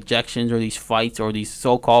many ejections or these fights or these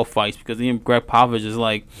so-called fights. Because even Greg Popovich is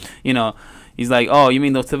like, you know, he's like, oh, you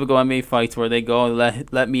mean those typical NBA fights where they go,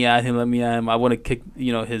 let me at him. I want to kick,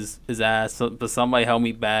 you know, his ass, but somebody held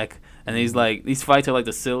me back. And he's like, these fights are like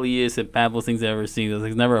the silliest and painful things I've ever seen. There's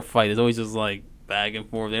like never a fight. It's always just like back and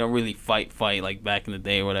forth. They don't really fight like back in the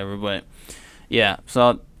day or whatever. But yeah,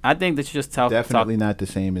 so I think that's just definitely not the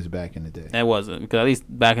same as back in the day. It wasn't, because at least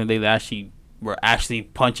back in the day they were actually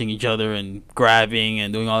punching each other and grabbing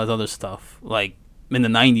and doing all this other stuff. Like in the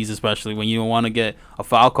 90s, especially when you don't want to get a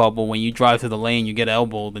foul call, but when you drive to the lane, you get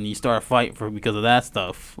elbowed and you start a fight because of that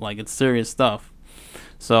stuff. Like, it's serious stuff.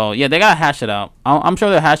 So yeah, they gotta hash it out. I'm sure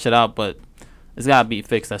they'll hash it out, but it's gotta be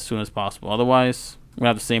fixed as soon as possible. Otherwise, we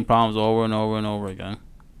have the same problems over and over and over again,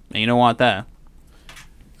 and you don't want that.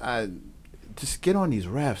 Just get on these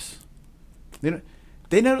refs.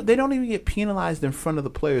 They don't even get penalized in front of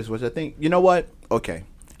the players, which I think, you know what? Okay.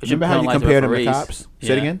 Remember how you compared them to cops?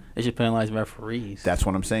 Say it again? They should penalize referees. That's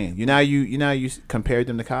what I'm saying. You know how you compared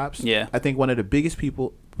them to cops? Yeah. I think one of the biggest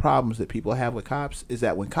problems that people have with cops is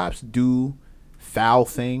that when cops do foul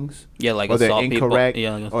things, like or they're incorrect,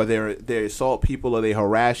 people, or they assault people, or they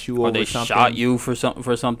harass you, or over they something, shot you for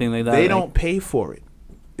something like that. They don't pay for it.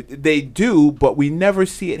 They do, but we never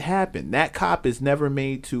see it happen. That cop is never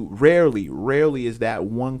made to. Rarely is that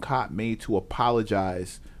one cop made to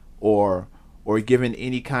apologize or given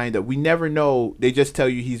any kind of. We never know. They just tell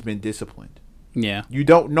you he's been disciplined. Yeah. You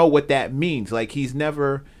don't know what that means. Like, he's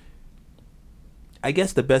never. I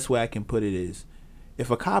guess the best way I can put it is, if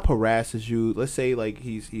a cop harasses you, let's say like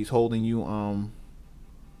he's holding you.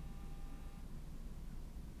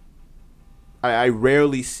 I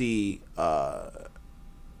rarely see. How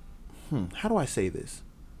do I say this?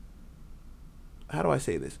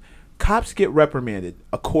 Cops get reprimanded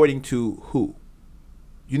according to who?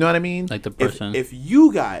 You know what I mean? Like the person. If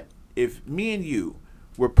me and you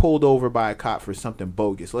were pulled over by a cop for something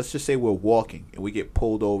bogus, let's just say we're walking and we get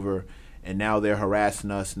pulled over and now they're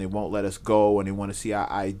harassing us and they won't let us go and they want to see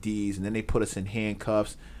our IDs and then they put us in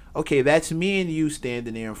handcuffs. Okay, that's me and you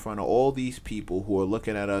standing there in front of all these people who are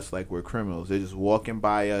looking at us like we're criminals. They're just walking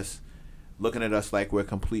by us, looking at us like we're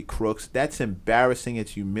complete crooks. That's embarrassing.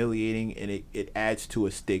 It's humiliating, and it adds to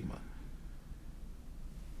a stigma.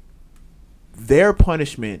 Their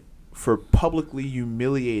punishment for publicly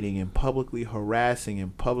humiliating and publicly harassing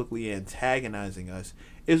and publicly antagonizing us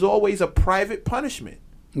is always a private punishment.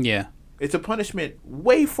 Yeah. It's a punishment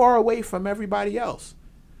way far away from everybody else.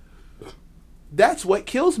 That's what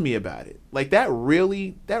kills me about it. Like, that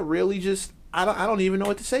really just, I don't even know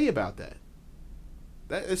what to say about that.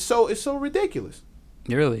 It's so ridiculous.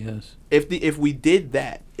 It really is. If we did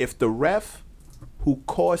that, if the ref who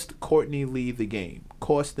cost Courtney Lee the game,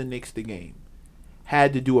 cost the Knicks the game,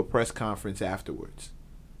 had to do a press conference afterwards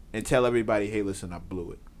and tell everybody, hey, listen, I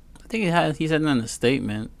blew it. I think he said that in a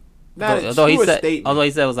statement. Although he said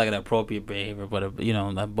it was like an appropriate behavior, but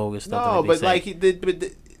that bogus stuff. No, but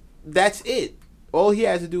that's it. All he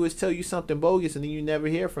has to do is tell you something bogus, and then you never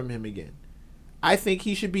hear from him again. I think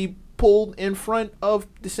he should be pulled in front of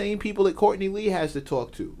the same people that Courtney Lee has to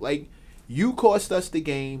talk to. Like, you cost us the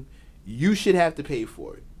game, you should have to pay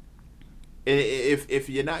for it. And if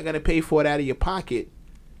you're not going to pay for it out of your pocket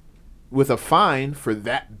with a fine for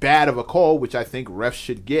that bad of a call, which I think refs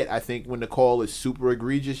should get, I think when the call is super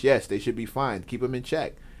egregious, yes, they should be fined. Keep them in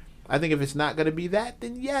check. I think if it's not going to be that,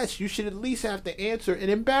 then yes, you should at least have to answer and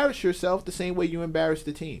embarrass yourself the same way you embarrass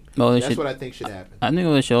the team. Well, that's what I think should happen. I think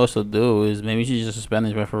what they should also do is maybe you should just suspend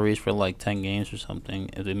these referees for like 10 games or something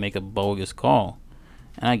if they make a bogus call.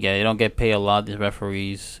 And I get it, they don't get paid a lot, these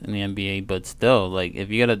referees in the NBA, but still, like, if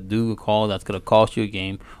you got to do a call that's going to cost you a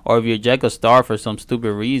game, or if you eject a star for some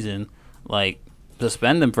stupid reason, like,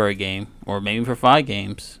 suspend them for a game, or maybe for 5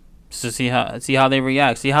 games. To see how they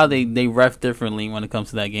react, see how they ref differently when it comes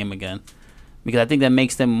to that game again, because I think that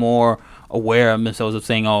makes them more aware of themselves of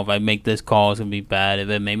saying, oh, if I make this call, it's gonna be bad. If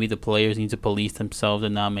it, maybe the players need to police themselves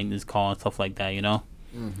and not make this call and stuff like that, you know.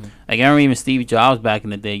 Mm-hmm. Like, I remember even Steve Jobs back in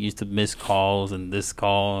the day used to miss calls and this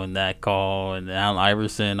call and that call and Allen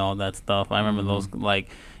Iverson, all that stuff. I remember those, like,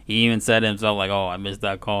 he even said himself like, "Oh, I missed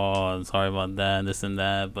that call. I'm sorry about that, and this and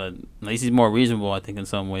that." But at least he's more reasonable, I think, in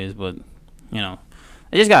some ways. But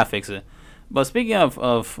they just gotta fix it. But speaking of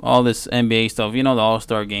all this NBA stuff, the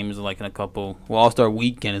All-Star game is like in a couple. Well, All-Star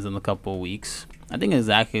weekend is in a couple of weeks. I think it's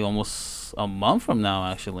actually almost a month from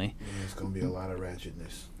now, actually. Yeah, it's gonna be a lot of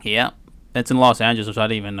ratchetness. Yeah, it's in Los Angeles, which I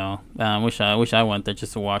didn't even know. I wish I went there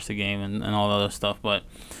just to watch the game and all the other stuff. But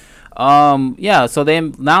so they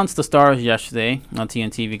announced the stars yesterday on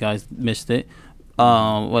TNT. If you guys missed it,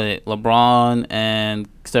 LeBron and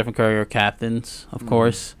Stephen Curry are captains, of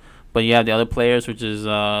course. But you have the other players, which is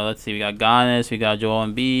let's see, we got Giannis, we got Joel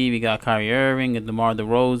Embiid, we got Kyrie Irving, and DeMar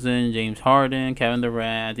DeRozan, James Harden, Kevin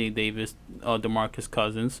Durant, Anthony Davis, DeMarcus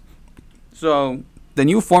Cousins. So the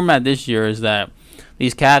new format this year is that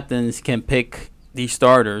these captains can pick these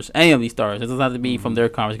starters, any of these starters. It doesn't have to be from their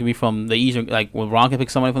conference. It can be from the Eastern. Like, LeBron can pick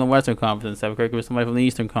somebody from the Western Conference. Stephen Curry can pick somebody from the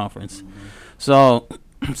Eastern Conference. So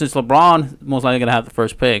since LeBron most likely gonna have the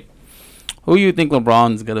first pick, who do you think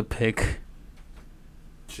LeBron's gonna pick?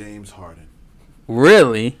 James Harden.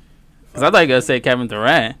 Really? Because I thought you were going to say Kevin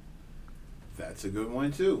Durant. That's a good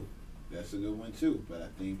one too. But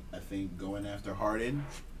I think going after Harden,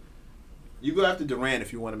 you go after Durant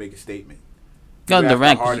if you want to make a statement. Go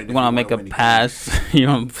Durant, you want to make a pass.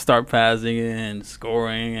 Start passing and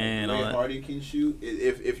scoring and all that. Harden can shoot.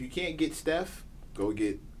 If you can't get Steph, go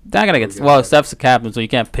get. Not gonna get. Well, Steph's the captain, so you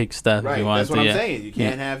can't pick Steph. Right. If you want That's what I'm saying. You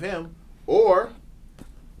can't have him or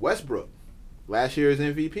Westbrook. Last year's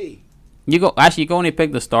MVP. You go only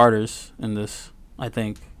pick the starters in this, I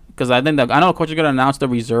think, because I know the coach is gonna announce the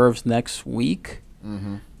reserves next week.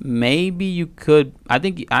 Mm-hmm. Maybe you could. I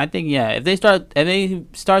think yeah. If they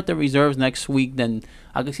start the reserves next week, then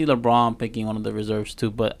I could see LeBron picking one of the reserves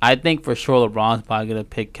too. But I think for sure LeBron's probably gonna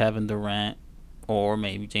pick Kevin Durant or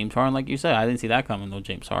maybe James Harden, like you said. I didn't see that coming though.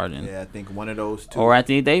 James Harden. Yeah, I think one of those two. Or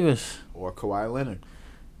Anthony Davis. Or Kawhi Leonard.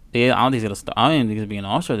 Yeah, I don't think he's gonna start. I don't even think he's gonna be an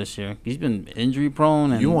All-Star this year. He's been injury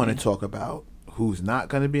prone. And you want to talk about who's not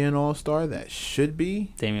gonna be an All-Star that should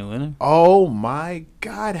be? Damian Lillard. Oh my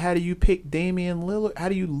God! How do you pick Damian Lillard? How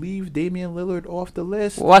do you leave Damian Lillard off the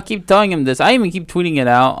list? Well, I keep telling him this. I even keep tweeting it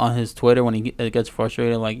out on his Twitter when he gets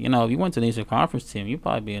frustrated. Like, if you went to the Eastern Conference team, you'd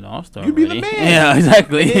probably be an All-Star. You'd be the man. Yeah,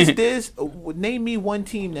 exactly. Name me one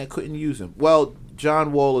team that couldn't use him. Well,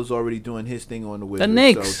 John Wall is already doing his thing on the Wizards. The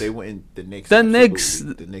Knicks. So they went in the Knicks. The Knicks.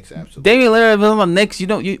 The Knicks, absolutely. Damian Lillard, on the Knicks.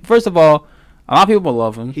 First of all, a lot of people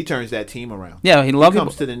love him. He turns that team around. Yeah, he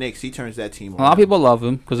comes to the Knicks. He turns that team around. A lot of people love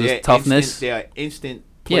him because of his toughness. They are instant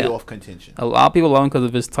playoff contention. A lot of people love him because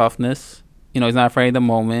of his toughness. He's not afraid of the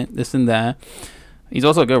moment. This and that. He's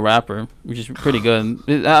also a good rapper, which is pretty good.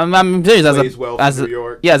 I'm serious.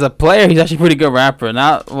 As a player, he's actually a pretty good rapper.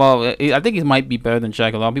 I think he might be better than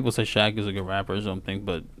Shaq. A lot of people say Shaq is a good rapper or something,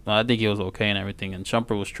 but I think he was okay and everything. And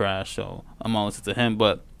Shumpert was trash, so I'm gonna listen to him.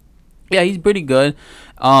 But yeah, he's pretty good.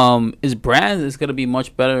 His brand is gonna be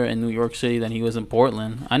much better in New York City than he was in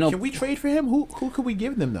Portland. I know. Can we trade for him? Who could we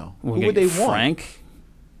give them though? Who would they want? Frank.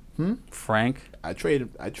 Frank. I trade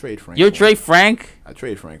Frank. You trade Frank? I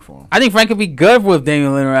trade Frank for him. I think Frank could be good with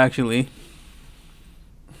Damian Lillard actually.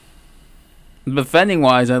 Defending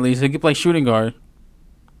wise, at least he could play shooting guard.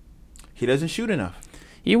 He doesn't shoot enough.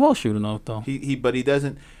 He will shoot enough though. But he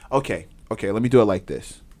doesn't. Okay. Let me do it like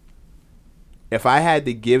this. If I had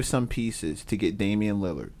to give some pieces to get Damian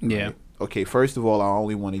Lillard, yeah. Right? Okay. First of all, I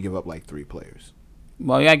only want to give up like 3 players.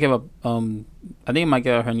 Well, you gotta give up. I think you might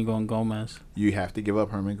give up Hernan Gomez. You have to give up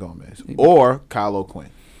Hernan Gomez or Kyle O'Quinn.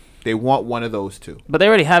 They want one of those two. But they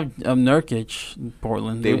already have Nurkic in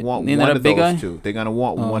Portland. They want one of those two. They're gonna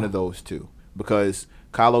want one of those two because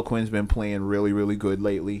Kyle O'Quinn's been playing really, really good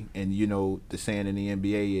lately, and the saying in the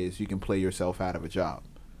NBA is you can play yourself out of a job.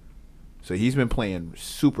 So he's been playing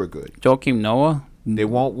super good. Joakim Noah. They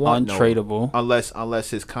won't want untradeable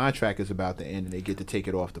unless his contract is about to end and they get to take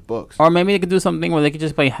it off the books. Or maybe they could do something where they could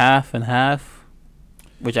just play half and half,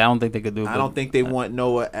 which I don't think they could do. I don't think they want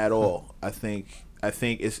Noah at all. I think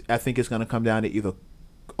it's going to come down to either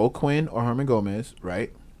O'Quinn or Hernan Gomez,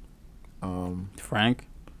 right? Frank.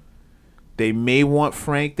 They may want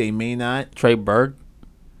Frank. They may not. Trade Burke.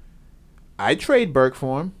 I'd trade Burke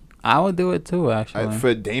for him. I would do it too, actually.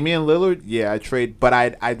 For Damian Lillard, yeah, I'd trade. But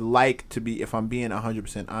I'd like to be, if I'm being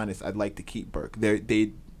 100% honest, I'd like to keep Burke.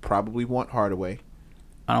 They'd probably want Hardaway.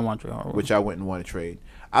 I don't want Trey Hardaway. Which I wouldn't want to trade.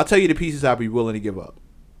 I'll tell you the pieces I'd be willing to give up.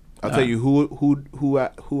 I'll tell you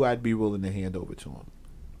who I'd be willing to hand over to him.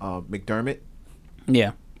 McDermott.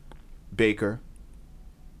 Yeah. Baker.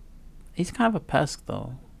 He's kind of a pest,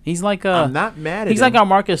 though. He's like I'm not mad at him. He's like our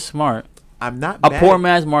Marcus Smart. I'm not A mad poor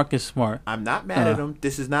man's Marcus Smart. I'm not mad at him.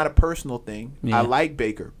 This is not a personal thing. Yeah. I like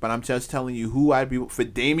Baker, but I'm just telling you who I'd be for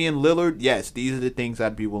Damian Lillard. Yes, these are the things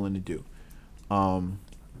I'd be willing to do.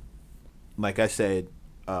 Like I said,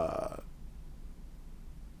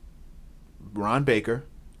 Ron Baker,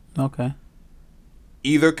 Okay.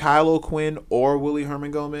 either Kyle O'Quinn or Willie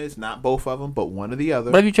Herman Gomez. Not both of them, but one or the other.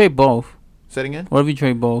 What if you trade both? Say it again. What if you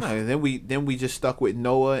trade both? No, then we just stuck with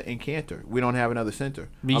Noah and Cantor. We don't have another center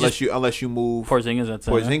You unless you move Porzingis, that's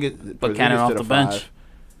it. But Cantor off the bench. 5.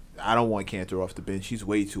 I don't want Cantor off the bench. He's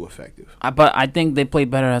way too effective. But I think they play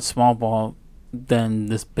better at small ball than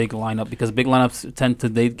this big lineup because big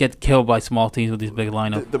lineups they get killed by small teams with these big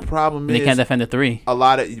lineups. The problem They is can't defend the three.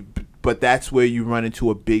 but that's where you run into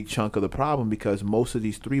a big chunk of the problem because most of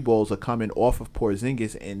these 3 balls are coming off of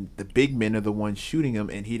Porzingis and the big men are the ones shooting them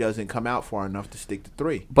and he doesn't come out far enough to stick to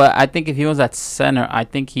 3. But I think if he was at center, I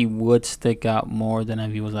think he would stick out more than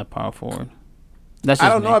if he was at power forward. That's just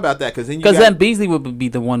I don't know about that because then Beasley would be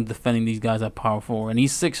the one defending these guys at power forward, and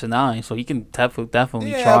he's 6'9", so he can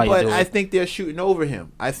definitely try. But to do I it. think they're shooting over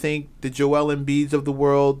him. I think the Joel Embiids of the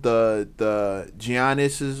world, the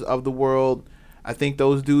Giannis's of the world, I think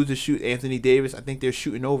those dudes are shooting. Anthony Davis, I think they're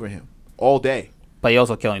shooting over him all day. But you're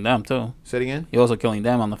also killing them too. Say it again. You're also killing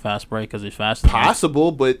them on the fast break because he's faster.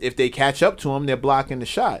 Possible, but if they catch up to him, they're blocking the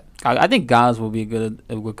shot. I think Giannis will be good.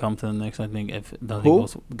 It would come to the Knicks. I think if he Who?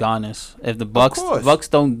 goes Giannis. If the Bucks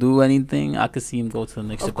don't do anything, I could see him go to the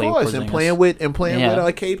Knicks. Of to play course, Porzingis. and playing with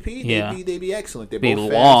Yeah. KP, they'd be excellent. They're Be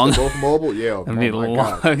both long. fast, they're both mobile. Yeah, It'd be my long.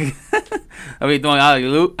 God. I'll be doing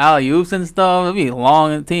alley-oops and stuff. It'll be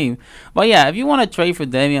long in the team. But yeah, if you want to trade for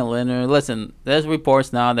Damian Lillard, listen, there's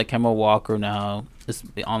reports now that Kemba Walker now is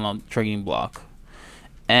on a trading block.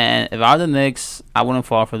 And if I were the Knicks, I wouldn't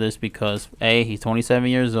fall for this because A, he's 27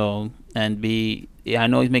 years old, and B, I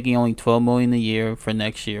know he's making only $12 million a year for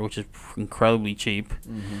next year, which is incredibly cheap.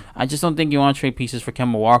 Mm-hmm. I just don't think you want to trade pieces for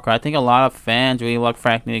Kemba Walker. I think a lot of fans really like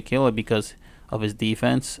Frank Ntilikina because of his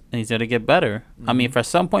defense, and he's going to get better. Mm-hmm. I mean, if at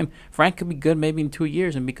some point, Frank could be good maybe in 2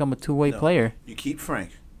 years and become a two-way player. You keep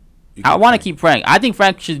Frank. I want to keep Frank. I think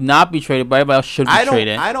Frank should not be traded, but everybody else should be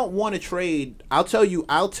traded. I don't want to trade. I'll tell you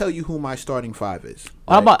who my starting 5 is.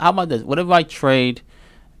 How about this? What if I trade?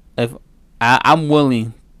 If I'm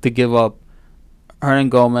willing to give up Hernan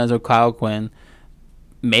Gomez or Kyle Quinn,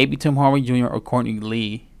 maybe Tim Hardaway Jr. or Courtney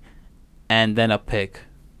Lee, and then a pick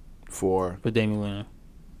for Damian Lillard.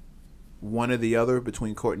 One or the other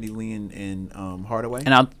between Courtney Lee and Hardaway.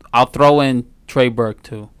 And I'll throw in Trey Burke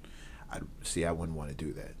too. I wouldn't want to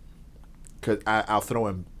do that. Cause I'll throw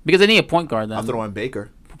in because they need a point guard. Then I'll throw in Baker.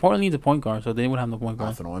 Portland needs a point guard, so they would have no point guard.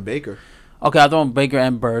 I'll throw in Baker. Okay, I'll throw in Baker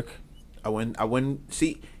and Burke. I wouldn't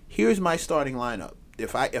see. Here's my starting lineup.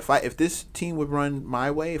 If this team would run my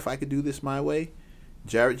way, if I could do this my way,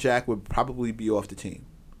 Jarrett Jack would probably be off the team.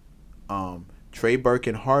 Trey Burke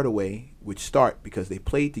and Hardaway would start because they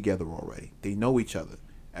played together already. They know each other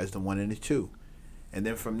as the 1 and the 2, and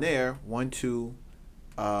then from there 1, 2.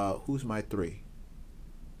 Who's my 3?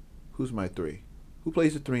 Who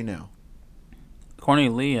plays the 3 now? Courtney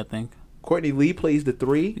Lee, I think. Courtney Lee plays the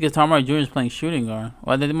 3? Because Tom Hardaway Jr. is playing shooting guard.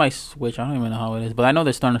 Well, they might switch. I don't even know how it is. But I know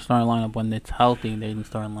they're starting lineup when it's healthy. They're in the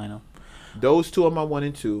starting lineup. Those 2 are my 1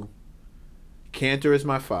 and 2. Cantor is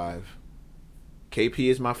my 5. KP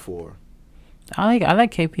is my 4. I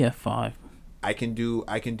like KP at 5. I can do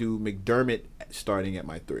McDermott starting at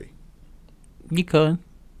my 3. You could.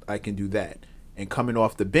 I can do that. And coming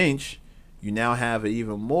off the bench, you now have an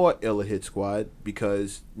even more illa hit squad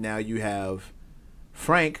because now you have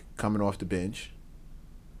Frank coming off the bench,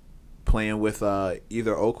 playing with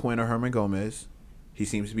either O'Quinn or Herman Gomez. He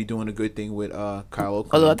seems to be doing a good thing with Kyle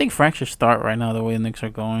O'Quinn. Although I think Frank should start right now the way the Knicks are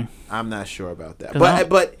going. I'm not sure about that.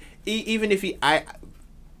 But even if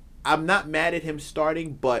I'm not mad at him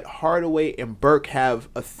starting, but Hardaway and Burke have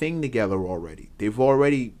a thing together already. They've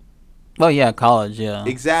already... Well, yeah, college, yeah.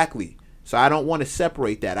 Exactly. So I don't want to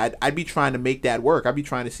separate that. I'd be trying to make that work. I'd be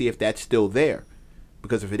trying to see if that's still there.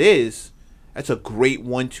 Because if it is, that's a great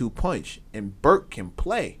 1-2 punch. And Burke can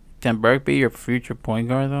play. Can Burke be your future point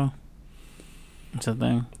guard, though? That's the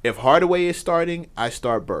thing. If Hardaway is starting, I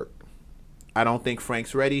start Burke. I don't think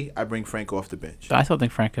Frank's ready. I bring Frank off the bench. I still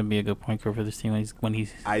think Frank could be a good point guard for this team when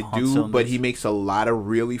he's I do, but he makes a lot of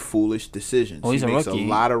really foolish decisions. Oh, he's he makes rookie. a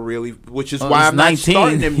lot of really, which is why I'm 19. Not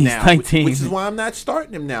starting him he's now. 19. Which is why I'm not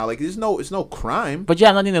starting him now. Like it's no crime. But you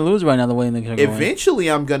have nothing to lose right now the way the Knicks are going.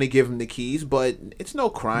 Eventually, I'm gonna give him the keys, but it's no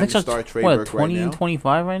crime to start Trey Burke 20 right now. and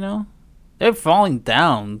 25 right now. They're falling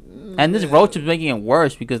down, and this road trip's making it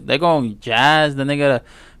worse because they're going Jazz. Then they gotta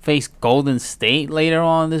face Golden State later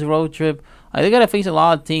on this road trip. Like, they gotta face a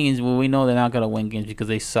lot of teams where we know they're not gonna win games because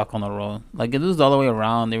they suck on the road. Like, if it was the other way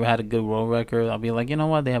around, they had a good road record, I'll be like, you know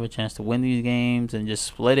what, they have a chance to win these games and just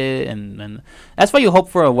split it, and that's why you hope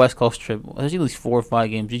for a West Coast trip. Especially these 4 or 5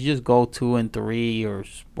 games, you just go 2-3,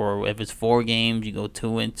 or if it's 4 games, you go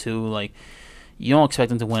 2-2. Like, you don't expect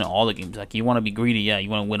them to win all the games. Like, you want to be greedy, yeah, you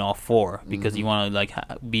want to win all 4 because you want to like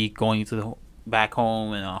be going to the back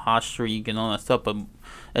home and a hot streak and all that stuff, but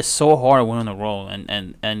it's so hard to win on the road,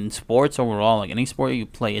 and sports overall, like any sport you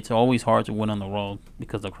play, it's always hard to win on the road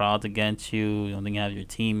because the crowd's against you. You don't think you have your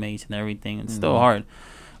teammates and everything. It's still hard,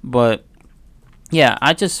 but yeah,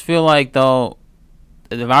 I just feel like though,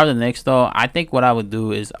 if I were the Knicks though, I think what I would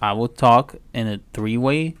do is I would talk in a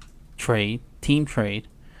 3-way team trade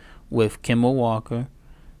with Kemba Walker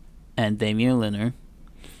and Damian Lillard.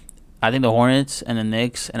 I think the Hornets and the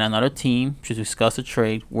Knicks and another team should discuss a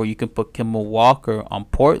trade where you can put Kemba Walker on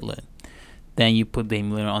Portland. Then you put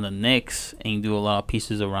Damian Lillard on the Knicks, and you do a lot of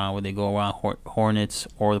pieces around where they go around Hornets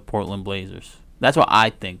or the Portland Blazers. That's what I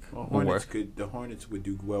think would work. The Hornets would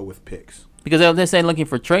do well with picks. Because they're saying looking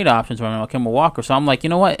for trade options right now, Kemba Walker. So I'm like, you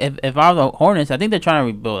know what? If I were the Hornets, I think they're trying to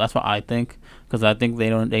rebuild. That's what I think. Because I think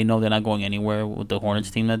they know they're not going anywhere with the Hornets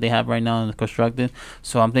team that they have right now and constructed.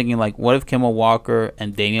 So I'm thinking, like, what if Kemba Walker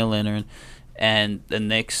and Damian Lillard and the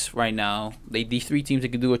Knicks right now, these 3 teams, they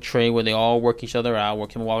could do a trade where they all work each other out, where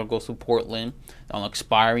Kemba Walker goes to Portland on an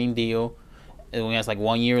expiring deal. It only has like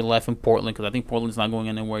 1 year left in Portland because I think Portland's not going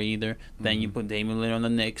anywhere either. Then you put Damian Lillard on the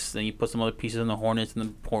Knicks. Then you put some other pieces on the Hornets and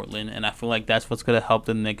the Portland. And I feel like that's what's going to help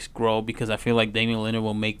the Knicks grow because I feel like Damian Lillard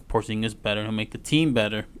will make Porzingis better. He'll make the team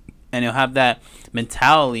better. And he'll have that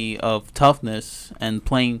mentality of toughness and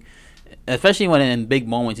playing, especially when in big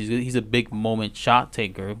moments. He's a big moment shot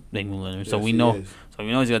taker, Damian Lillard. Yes, So we know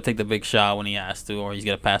he's gonna take the big shot when he has to, or he's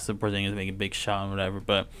gonna pass the Porzingis to make a big shot or whatever.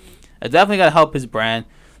 But it definitely gotta help his brand.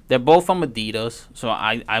 They're both from Adidas, so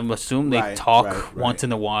I assume they talk once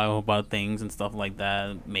in a while about things and stuff like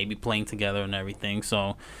that. Maybe playing together and everything.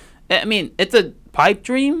 So, I mean, it's a pipe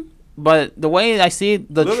dream. But the way I see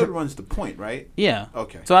it, Lillard runs the point, right? Yeah.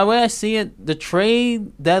 Okay. So the way I see it, the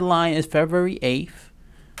trade deadline is February 8th.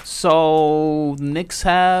 So Knicks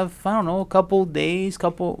have, I don't know, a couple days,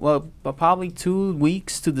 probably 2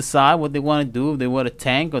 weeks to decide what they want to do. If they want to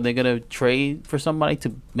tank or they're going to trade for somebody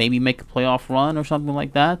to maybe make a playoff run or something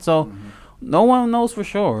like that. So no one knows for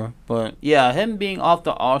sure. But yeah, him being off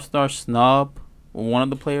the All-Star snub, one of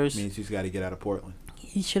the players, means he's got to get out of Portland.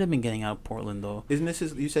 He should have been getting out of Portland, though. Isn't this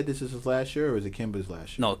you said this is his last year, or is it Kemba's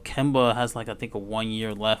last year? No, Kemba has, like, I think a 1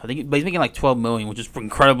 year left. But he's making, like, $12 million, which is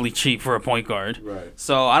incredibly cheap for a point guard. Right.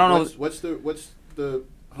 So, I don't know. What's the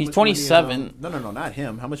he's 27. No, not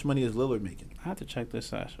him. How much money is Lillard making? I have to check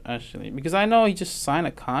this, actually. Because I know he just signed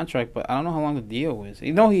a contract, but I don't know how long the deal is.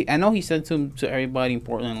 I know he said to everybody in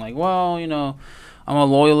Portland, like, well, you know, I'm a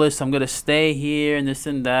loyalist. I'm going to stay here and this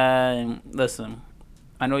and that. And listen,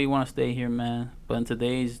 I know you want to stay here, man, but in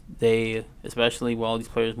today's day, especially with all these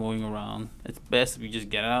players moving around, it's best if you just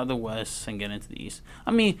get out of the West and get into the East.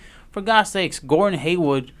 I mean, for God's sakes, Gordon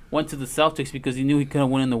Hayward went to the Celtics because he knew he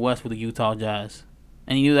couldn't win in the West with the Utah Jazz,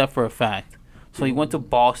 and he knew that for a fact. So he went to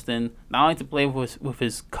Boston, not only to play with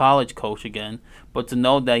his college coach again, but to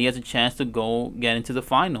know that he has a chance to go get into the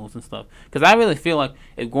finals and stuff. Because I really feel like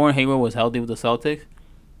if Gordon Hayward was healthy with the Celtics,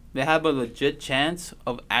 they have a legit chance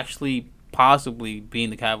of actually possibly being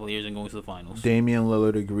the Cavaliers and going to the finals. Damian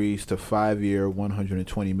Lillard agrees to 5-year,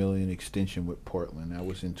 $120 million extension with Portland. That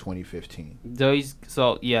was in 2015.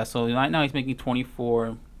 So right now he's making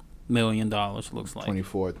 $24 million. Looks like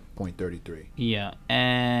 24.33. Yeah,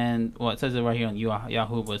 and it says it right here on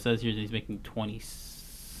Yahoo, but it says here that he's making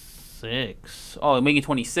 26. Oh, he's making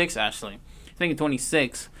 26 actually. He's making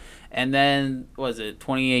 26. And then, what is it,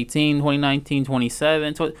 2018, 2019,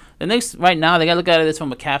 27. So the Knicks, right now, they got to look at this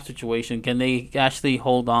from a cap situation. Can they actually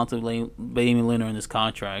hold on to Damian Lillard in this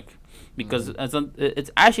contract? Because it's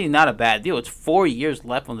actually not a bad deal. It's 4 years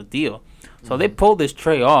left on the deal. So they pull this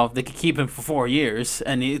trade off. They could keep him for 4 years,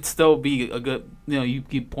 and it'd still be a good, you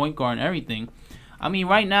keep point guard and everything. I mean,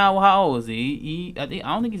 right now, how old is he? I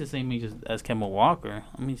don't think he's the same age as Kemba Walker.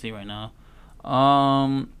 Let me see right now.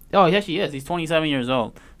 Oh, he actually is. He's 27 years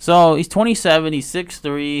old. So he's 27. He's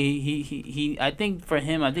 6'3". He. I think for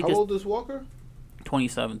him, How old is Walker?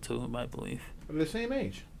 27 too, I believe. They're the same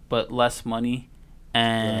age. But less money,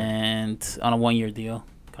 and on a 1 year deal,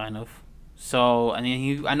 kind of. So I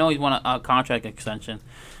mean, I know he's won a contract extension,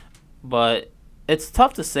 but it's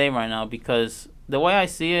tough to say right now because the way I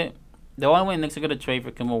see it, the only way the Knicks are gonna trade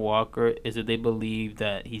for Kemba Walker is if they believe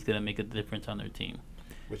that he's gonna make a difference on their team.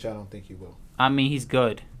 Which I don't think he will. I mean, he's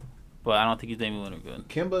good. But I don't think he's Damian Lillard good.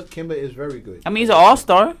 Kemba is very good. I mean, he's an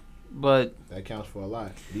all-star. But That counts for a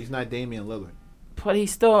lot. He's not Damian Lillard.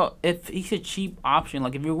 he's still, if he's a cheap option,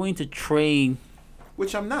 like if you're willing to trade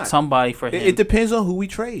Which I'm not. somebody for him, It depends on who we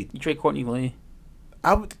trade. you trade Courtney Lee.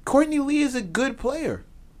 Courtney Lee is a good player.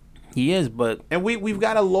 He is, but And we've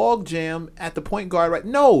got a log jam at the point guard right.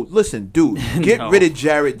 No, listen, dude, get No. rid of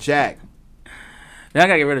Jarrett Jack. they're not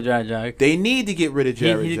gonna get rid of Jared Jack. They need to get rid of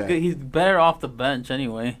Jarrett He's Jack. he's better off the bench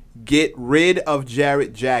anyway. Get rid of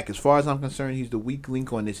Jarrett Jack. As far as I'm concerned, he's the weak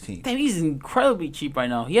link on this team. Damn, he's incredibly cheap right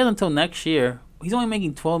now. He has until next year. He's only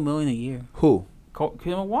making $12 million a year. Who?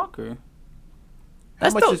 Kemba Walker. How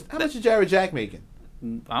That's much is Jarrett Jack making?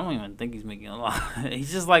 I don't even think he's making a lot.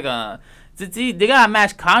 He's just like they gotta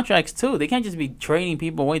match contracts too. They can't just be trading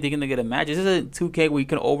people away thinking they're gonna match. This is a 2K where you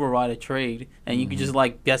can override a trade and you can just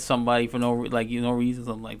like get somebody for no reason,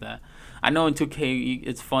 something like that. I know in 2K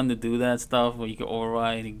it's fun to do that stuff where you can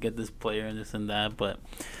override and get this player and this and that, but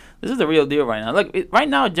this is the real deal right now. Look, right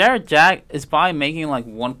now Jarrett Jack is probably making like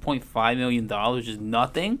 $1.5 million, which is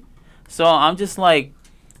nothing. So I'm just like,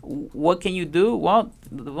 what can you do? Well,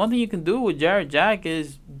 the one thing you can do with Jarrett Jack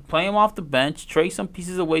is play him off the bench, trade some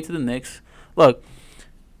pieces away to the Knicks. Look,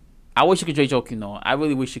 I wish you could trade Joakim Noah. I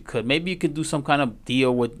really wish you could. Maybe you could do some kind of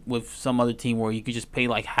deal with some other team where you could just pay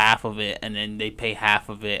like half of it, and then they pay half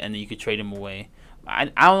of it, and then you could trade him away. I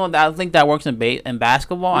don't know. I don't think that works in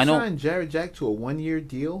basketball. I know. Signed Jarrett Jack to a 1-year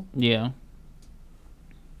deal. Yeah.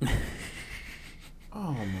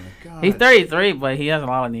 Oh my god. He's 33, but he has a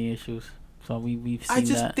lot of knee issues. So we've seen I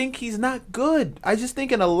just that. think he's not good. I just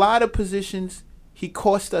think in a lot of positions he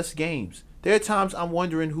cost us games. There are times I'm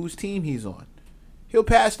wondering whose team he's on. He'll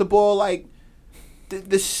pass the ball like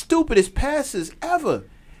the stupidest passes ever.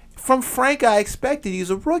 From Frank, I expected. He's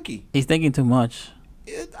a rookie. He's thinking too much.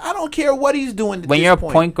 I don't care what he's doing. When you're a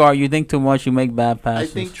point guard, you think too much. You make bad passes.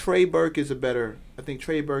 I think Trey Burke is better at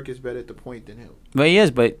the point than him. But he is.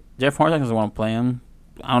 But Jeff Hornacek doesn't want to play him.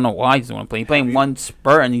 I don't know why he doesn't want to play. He's playing one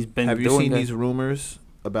spurt and he's been. Have you seen these rumors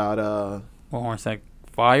about Hornacek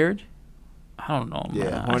fired? I don't know.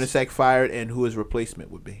 Yeah, Man. Hornacek fired, and who his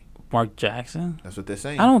replacement would be. Mark Jackson. That's what they're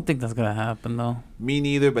saying. I don't think that's gonna happen though. Me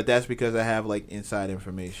neither, but that's because I have like inside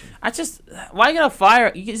information. Why you gotta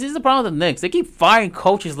fire? This is the problem with the Knicks. They keep firing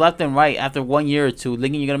coaches left and right after 1 year or two,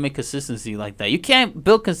 thinking you're gonna make consistency like that. You can't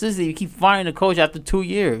build consistency. You keep firing the coach after 2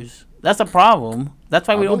 years. That's a problem. That's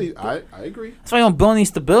why I agree. That's why we don't build any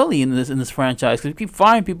stability in this franchise, because we keep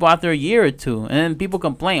firing people after a year or two, and then people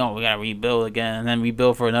complain, "Oh, we gotta rebuild again," and then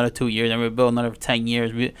rebuild for another 2 years, and rebuild another 10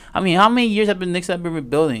 years. I mean, how many years have the Knicks have been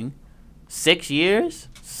rebuilding? 6 years?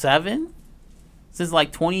 7? Since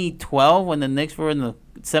like 2012 when the Knicks were in the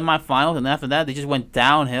semifinals, and after that they just went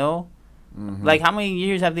downhill. Mm-hmm. Like, how many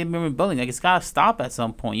years have they been rebuilding? Like, it's gotta stop at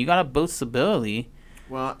some point. You gotta build stability.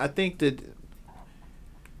 Well, I think that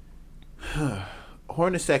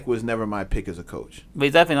Hornacek was never my pick as a coach. But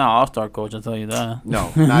he's definitely not an all-star coach, I'll tell you that.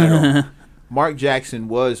 No, not at all. Mark Jackson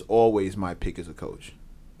was always my pick as a coach.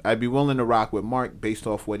 I'd be willing to rock with Mark based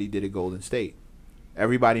off what he did at Golden State.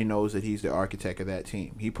 Everybody knows that he's the architect of that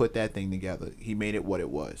team. He put that thing together. He made it what it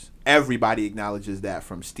was. Everybody acknowledges that,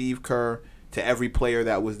 from Steve Kerr to every player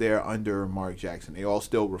that was there under Mark Jackson. They all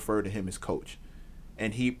still refer to him as coach.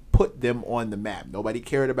 And he put them on the map. Nobody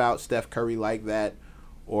cared about Steph Curry like that,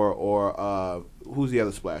 or who's the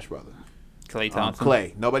other Splash brother? Klay Thompson.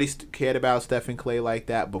 Clay. Nobody cared about Steph and Clay like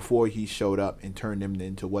that before he showed up and turned them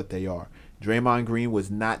into what they are. Draymond Green was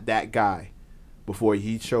not that guy before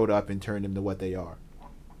he showed up and turned them to what they are.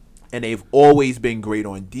 And they've always been great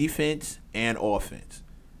on defense and offense.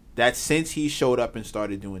 That's since he showed up and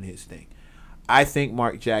started doing his thing. I think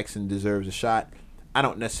Mark Jackson deserves a shot. I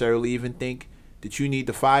don't necessarily even think that you need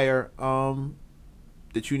to fire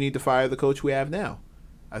the coach we have now.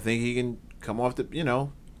 I think he can come off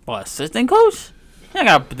What, assistant coach? You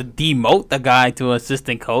got to demote the guy to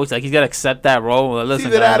assistant coach. Like, he's got to accept that role. Listen,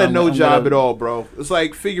 see that out of no job at all, bro. It's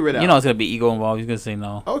like, figure it out. You know it's going to be ego involved. He's going to say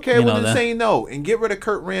no. Okay, well, then say no. And get rid of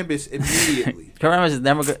Kurt Rambis immediately. Kurt Rambis is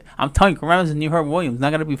never good. I'm telling you, Kurt Rambis is new Herb Williams.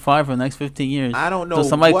 Not going to be fired for the next 15 years. I don't know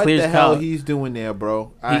what the hell he's doing there,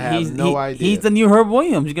 bro. I have no idea. He's the new Herb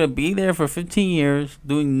Williams. He's going to be there for 15 years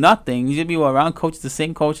doing nothing. He's going to be around coaches, the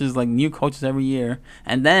same coaches, like new coaches every year.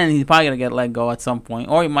 And then he's probably going to get let go at some point.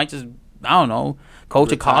 Or he might just, I don't know,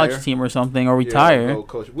 coach retire. A college team or something, or retire. Go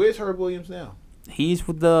coach. Where's Herb Williams now? He's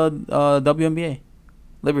with the WNBA.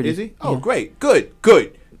 Liberty. Is he? Oh, yeah. Great.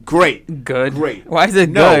 Great. Why is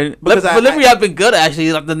it good? Because but Liberty have been good,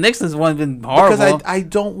 actually. Like, the Knicks one been horrible. Because I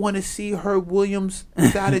don't want to see Herb Williams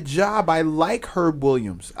without a job. I like Herb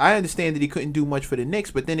Williams. I understand that he couldn't do much for the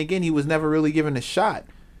Knicks, but then again, he was never really given a shot.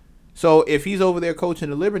 So if he's over there coaching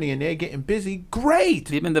the Liberty and they're getting busy, great.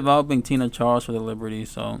 He's been developing Tina Charles for the Liberty,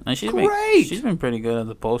 so and she's been pretty good as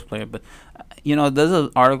a post player. But there's an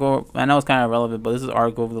article. I know it's kind of irrelevant, but this is an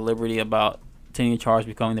article of the Liberty about Tina Charles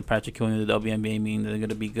becoming the Patrick Ewing of the WNBA, meaning they're going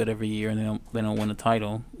to be good every year and they don't win a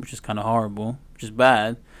title, which is kind of horrible, which is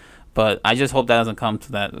bad. But I just hope that doesn't come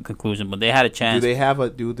to that conclusion. But they had a chance. Do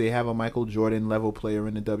they have a Michael Jordan level player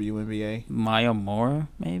in the WNBA? Maya Moore,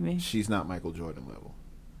 maybe. She's not Michael Jordan level.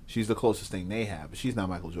 She's the closest thing they have, but she's not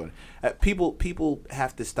Michael Jordan. People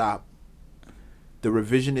have to stop the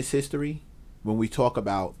revisionist history when we talk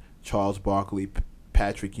about Charles Barkley,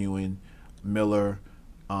 Patrick Ewing, Miller,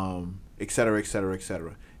 et cetera, et cetera, et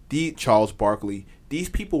cetera. Charles Barkley. These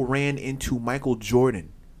people ran into Michael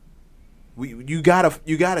Jordan. You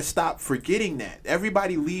gotta stop forgetting that.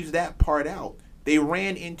 Everybody leaves that part out. They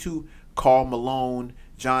ran into Karl Malone,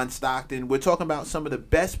 John Stockton. We're talking about some of the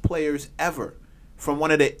best players ever, from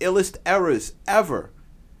one of the illest eras ever.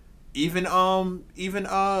 Even Allen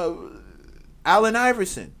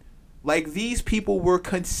Iverson. Like, these people were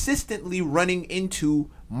consistently running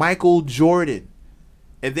into Michael Jordan.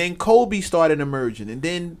 And then Kobe started emerging, and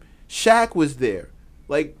then Shaq was there.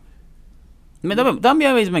 Like, I mean,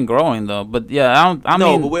 WNBA's been growing though, but yeah,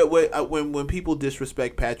 but when people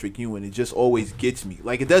disrespect Patrick Ewing, it just always gets me.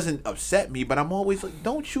 Like, it doesn't upset me, but I'm always like,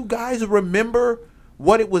 don't you guys remember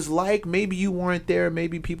what it was like? Maybe you weren't there,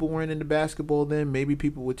 maybe people weren't into basketball then, maybe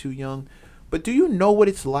people were too young, but do you know what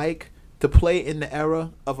it's like to play in the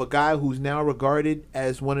era of a guy who's now regarded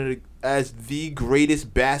as as the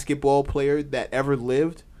greatest basketball player that ever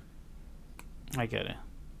lived? I get it.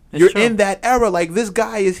 You're true. In that era. Like, this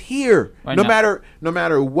guy is here. Right no now.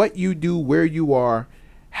 matter what you do, where you are,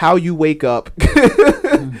 how you wake up,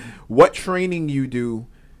 what training you do,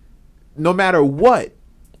 no matter what,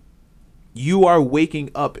 you are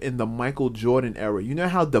waking up in the Michael Jordan era. You know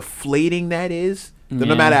how deflating that is? That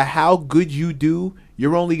no matter how good you do,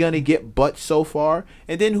 you're only going to get but so far.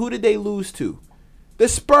 And then who did they lose to? The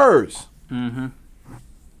Spurs. Mm-hmm.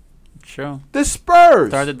 Sure. The Spurs.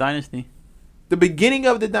 Started the dynasty. The beginning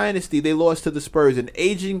of the dynasty, they lost to the Spurs, and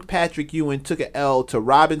aging Patrick Ewing took an L to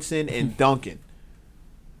Robinson and Duncan.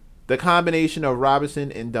 The combination of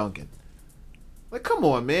Robinson and Duncan. Like, come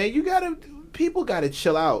on, man. People gotta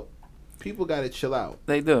chill out. People gotta chill out.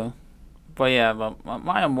 They do. But yeah,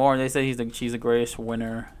 Maya Moore, they say she's the greatest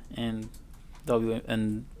winner in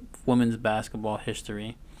women's basketball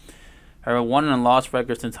history. Her won and loss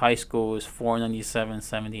record since high school is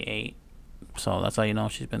 497-78. So that's how you know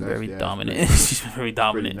she's been very dominant. She's been very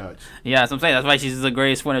dominant. Yeah, that's what I'm saying. That's why she's the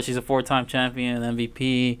greatest winner. She's a 4-time champion,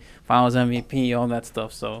 MVP, Finals MVP, all that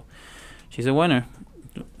stuff. So she's a winner.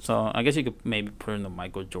 So I guess you could maybe put her in the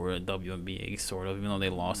Michael Jordan WNBA sort of, even though they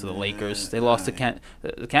lost to the Lakers. They lost to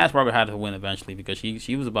Candace Parker had to win eventually because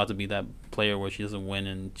she was about to be that player where she doesn't win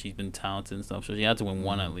and she's been talented and stuff. So she had to win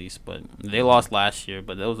one at least. But they lost last year,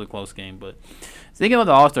 but that was a close game. But thinking about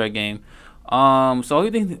the All-Star game, so who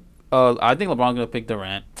do you think? I think LeBron's gonna pick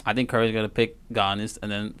Durant. I think Curry's gonna pick Giannis,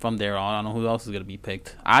 and then from there on, I don't know who else is gonna be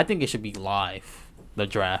picked. I think it should be live, the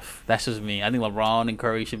draft. That's just me. I think LeBron and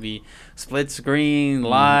Curry should be split screen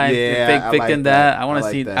live. Picking that. I want to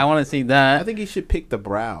see. I want to see that. I think he should pick the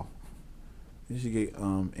brow. You should get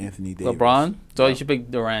Anthony Davis. LeBron. So you should pick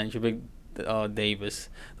Durant. You should pick Davis.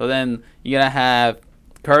 So then you're gonna have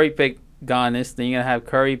Curry pick Giannis. Then you're gonna have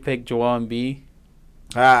Curry pick Joel Embiid.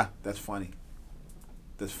 That's funny.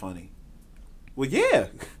 That's funny. Well, yeah.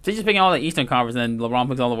 She's just picking all the Eastern Conference, and then LeBron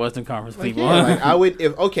picks all the Western Conference people. Yeah, like I would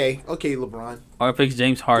if okay, LeBron. Or picks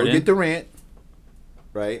James Harden. Go get Durant.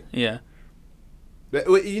 Right. Yeah.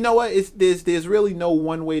 But you know what? There's really no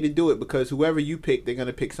one way to do it because whoever you pick, they're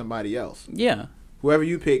gonna pick somebody else. Yeah. Whoever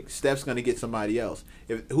you pick, Steph's gonna get somebody else.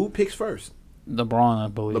 Who picks first? LeBron, I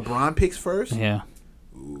believe. LeBron picks first. Yeah.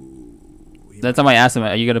 Ooh. Then somebody asked him,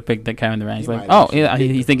 "Are you gonna pick Kevin Durant?" He's like, "Oh, yeah."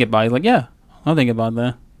 He's thinking about it. He's like, "Yeah, I'm thinking about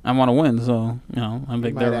that. I want to win, so I'm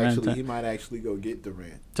big Durant." He might actually go get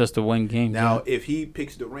Durant just to win games. Now, if he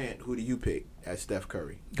picks Durant, who do you pick as Steph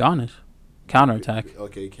Curry? Giannis. Counterattack.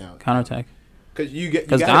 Okay, counterattack. Because you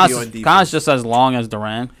gotta be on defense. Giannis just as long as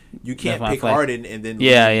Durant. You can't pick Harden and then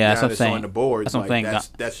that's what I'm saying. On the board. That's what I'm saying.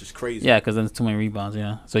 That's just crazy. Yeah, because then it's too many rebounds.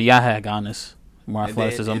 Yeah, so you gotta have Giannis, more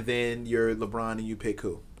athleticism. And then you're LeBron, and you pick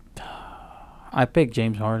who? I pick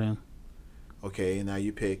James Harden. Okay, and now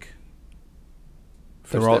you pick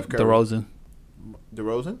DeRozan.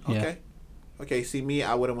 DeRozan? Okay. Yeah. Okay, see me,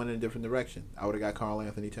 I would have went in a different direction. I would have got Karl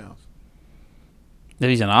Anthony Towns. If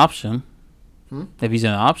he's an option. If he's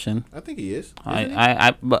an option. I think he is.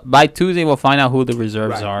 But by Tuesday, we'll find out who the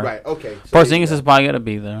reserves are. Right, okay. So Porzingis is probably going to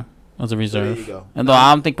be there. as a reserve. there you go. And though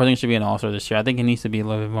I don't think Porzingis should be an All-Star this year, I think he needs to be a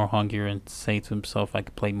little bit more hungrier and say to himself, "I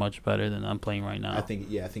could play much better than I'm playing right now." I think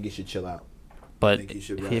he should chill out. But think he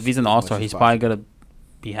should if he's an rest as All-Star, much he's as probably gonna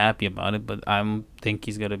be happy about it. But I don't think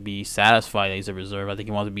he's gonna be satisfied that he's a reserve. I think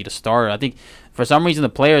he wants to be the starter. I think for some reason the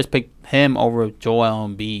players picked him over Joel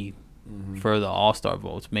Embiid for the All-Star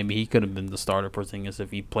votes. Maybe he could have been the starter Porzingis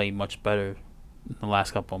if he played much better in the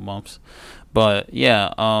last couple of months. But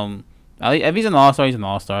yeah, if he's an All-Star, he's an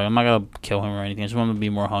All-Star. I'm not gonna kill him or anything. I just want him to be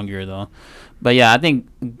more hungrier though. But yeah, I think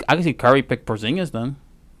I can see Curry pick Porzingis then.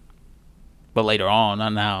 But later on,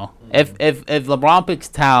 not now. If LeBron picks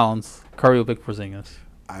Towns, Curry will pick Porzingis.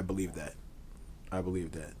 I believe that.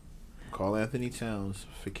 Carl Anthony Towns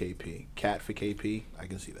for KP. Cat for KP. I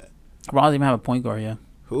can see that. LeBron doesn't even have a point guard yet.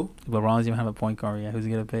 Who? LeBron doesn't even have a point guard yet. Who's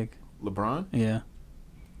he gonna pick? LeBron? Yeah.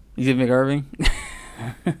 He's gonna pick Irving?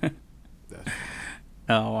 That's funny.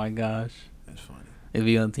 Oh my gosh. That's funny. Is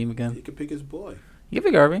he on the team again? He could pick his boy. You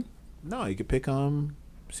can pick Irving. No, he could pick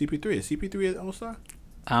CP3. Is CP3 an All-Star?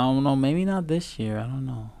 I don't know. Maybe not this year. I don't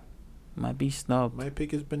know. Might be snubbed. Might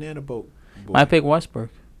pick his banana boat boy. Might pick Westbrook.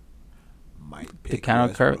 Might To pick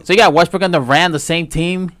counter Curry. Westbrook. So you got Westbrook and Durant, the same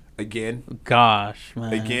team? Again. Gosh,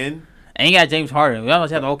 man. Again. And you got James Harden. We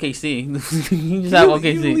almost have the OKC. you just have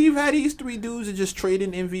OKC. You believe how these three dudes are just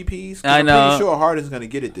trading MVPs? I know. I'm pretty sure Harden's going to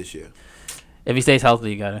get it this year. If he stays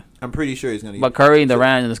healthy, you got it. I'm pretty sure he's going to get But Curry and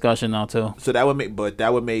Durant in discussion now, too. So that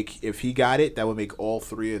would make, if he got it, that would make all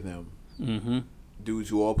three of them dudes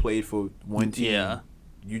who all played for one team. Yeah.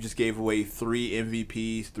 You just gave away 3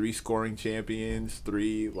 MVPs, 3 scoring champions,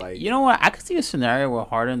 3, like, You know what? I could see a scenario where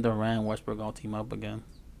Harden, Durant, and Westbrook all team up again.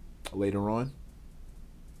 later on.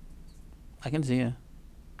 I can see it.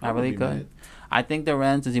 I I really wouldn't be could. mad. I think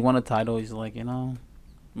Durant, since he won a title, he's like,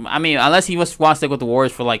 I mean, unless he wants to stick with the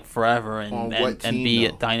Warriors for like forever On and what and team, be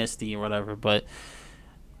a though? dynasty or whatever. But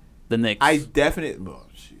the Knicks. I definitely, oh,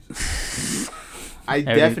 Jesus. I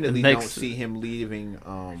the definitely don't Knicks- see him leaving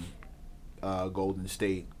Golden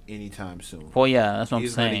State anytime soon. Well, yeah, that's what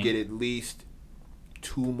He's I'm going saying. to get at least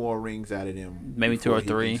 2 more rings out of them. Maybe 2 or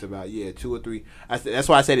before he 3. thinks about, 2 or 3. That's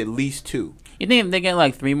why I said at least 2. You think if they get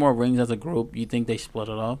like 3 more rings as a group, you think they split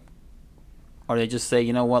it up? Or they just say,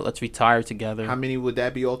 you know what, let's retire together. How many would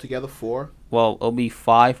that be altogether? 4? Well, it'll be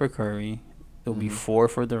 5 for Curry. It'll be Mhm. 4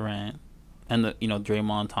 for Durant. And,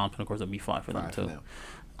 Draymond Thompson, of course, it'll be 5 for them, 5 too. for them.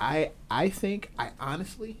 I think, I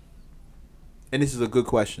honestly, and this is a good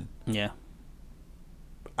question, Yeah.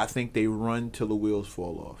 I think they run till the wheels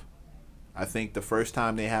fall off. I think the first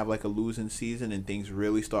time they have like a losing season and things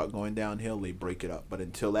really start going downhill, they break it up. But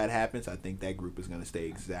until that happens, I think that group is going to stay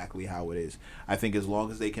exactly how it is. I think as long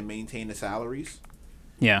as they can maintain the salaries,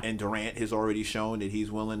 Yeah. and Durant has already shown that he's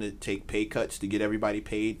willing to take pay cuts to get everybody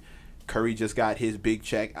paid. Curry just got his big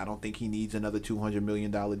check. I don't think he needs another $200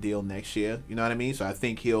 million deal next year. You know what I mean? So I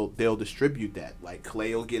think they'll distribute that. Like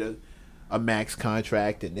Clay will get a max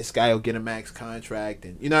contract, and this guy will get a max contract,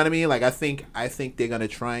 and you know what I mean? Like I think they're gonna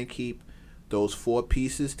try and keep those 4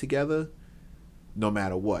 pieces together, no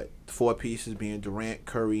matter what. 4 pieces being Durant,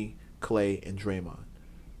 Curry, Clay, and Draymond.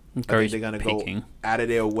 Curry's they're gonna peaking. go out of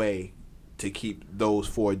their way to keep those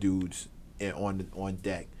 4 dudes on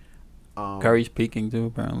deck. Curry's peaking, too,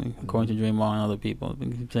 apparently, according to Draymond and other people. I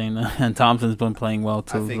keep saying that. And Thompson's been playing well,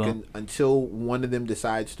 too. I think until one of them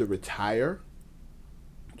decides to retire,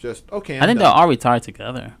 just okay. I think they all retired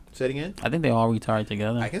together. Say it again. I think they all retired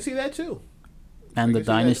together. I can see that too. And I the can see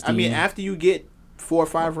that. dynasty. I mean, after you get 4 or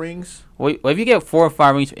 5 rings, Well, if you get 4 or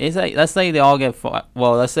 5 rings, it's like, let's say they all get 5.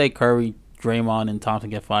 Well, let's say Curry, Draymond, and Thompson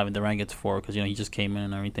get 5, and Durant gets 4 because he just came in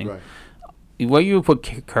and everything. right? Where you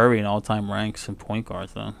put Curry in all-time ranks and point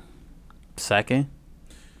guards, though? Second,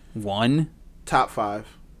 1, Top 5,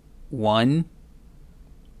 1,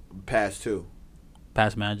 past 2.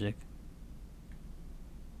 past Magic.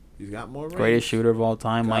 He's got more rings. Greatest shooter of all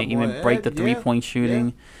time. Got Might more- even break the yeah, 3-point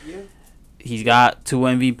shooting. Yeah. He's got 2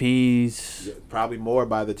 MVPs. Yeah, probably more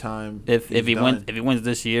by the time If he's he done. wins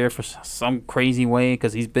this year for some crazy way,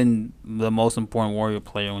 because he's been the most important Warrior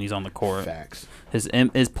player when he's on the court. Facts. His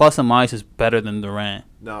plus and minus is better than Durant.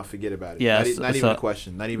 No, forget about it. Yeah, not even a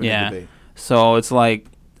question. Not even yeah. a debate. So it's like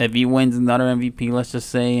if he wins another MVP, let's just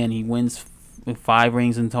say, and he wins 5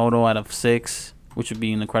 rings in total out of 6, which would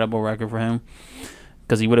be an incredible record for him,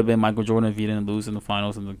 because he would have been Michael Jordan if he didn't lose in the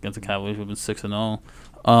finals against the Cavaliers. Would have been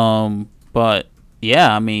 6-0. But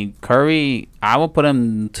yeah, I mean Curry, I would put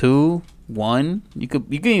him 2, 1. You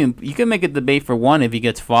can make a debate for 1 if he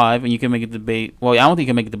gets 5, and you can make a debate. Well, I don't think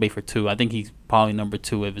you can make a debate for 2. I think he's probably number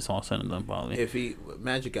 2 if it's all said and done. Probably If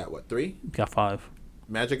Magic got what, 3? got 5.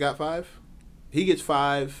 Magic got 5. He gets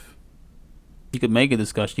 5. You could make a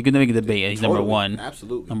discussion. You could make a debate. He's Totally. number one.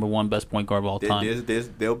 Absolutely. Number one best point guard of all time.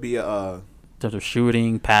 There'll be a In terms of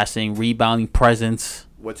shooting, passing, rebounding, presence.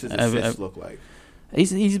 what's his assists look like?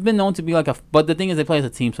 He's been known to be like a. But the thing is, they play as a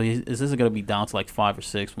team, so this is going to be down to like 5 or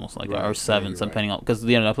 6 most likely, Right, or 7, right, depending on because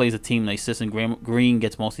they play as a team. They assist, and Green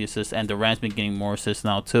gets most of the assists, and Durant's been getting more assists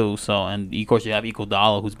now too. So and of course you have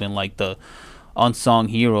Iguodala, who's been like the unsung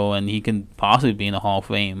hero, and he can possibly be in the Hall of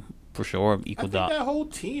Fame for sure. I think Iguodala. that whole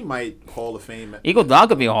team might Hall of Fame. Iguodala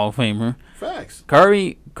could be a Hall of Famer. Facts.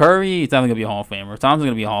 Curry is definitely gonna be a Hall of Famer. Thompson's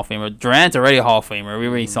gonna be a Hall of Famer. Durant's already a Hall of Famer. We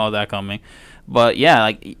already saw that coming. But yeah,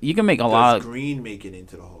 like you can make a lot. Does Green make it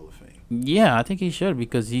into the Hall of Fame? Yeah, I think he should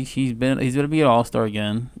because he's gonna be an All Star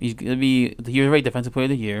again. He was rated Defensive Player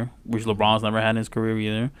of the Year, which LeBron's never had in his career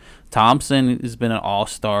either. Thompson has been an All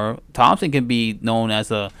Star. Thompson can be known as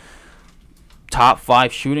a top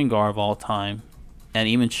 5 shooting guard of all time, and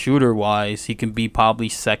even shooter wise, he can be probably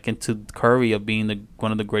second to Curry of being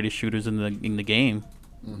one of the greatest shooters in the game.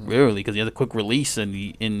 Really, because he has a quick release and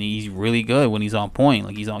he's really good when he's on point.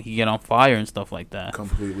 Like he get on fire and stuff like that.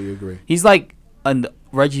 Completely agree. He's like a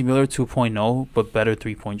Reggie Miller 2.0, but better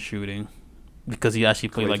 3-point shooting because he actually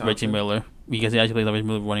played Klay like Reggie Thompson? Miller. Because he actually played like Reggie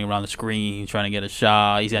Miller running around the screen, trying to get a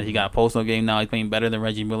shot. He's actually got a post-up game now. He's playing better than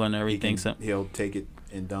Reggie Miller and everything. He'll take it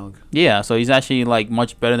and dunk. Yeah, so he's actually like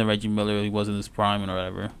much better than Reggie Miller. He was in his prime or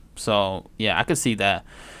whatever. So yeah, I could see that.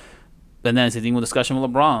 And then it's a discussion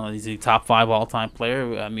with LeBron. Is he top 5 all-time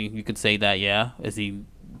player? I mean, you could say that. Yeah. Is he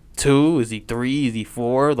 2? Is he 3? Is he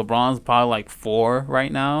 4? LeBron's probably like 4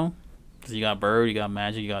 right now. Cause you got Bird, you got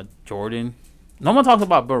Magic, you got Jordan. No one talks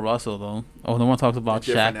about Bill Russell though. Oh, no one talks about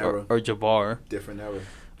Shaq or Jabbar. Different era.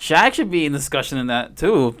 Shaq should be in discussion in that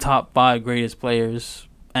too. Top 5 greatest players,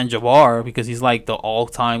 and Jabbar because he's like the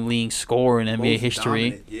all-time leading scorer in NBA history.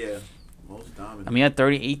 Dominant, yeah, most dominant. I mean, he had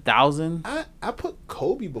 38,000. I put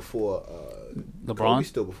Kobe before LeBron. Kobe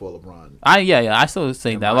still before LeBron. I still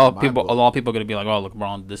say that. A lot of people are gonna be like, "Oh,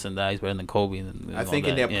 LeBron, this and that. He's better than Kobe." And I think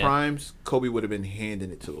in their primes, Kobe would have been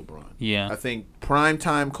handing it to LeBron. Yeah. I think prime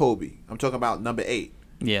time Kobe. I'm talking about number 8.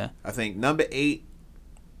 Yeah. I think number 8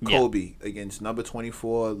 Kobe against number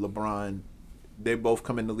 24 LeBron. They both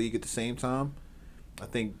come in the league at the same time. I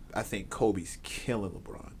think Kobe's killing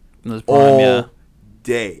LeBron In his prime,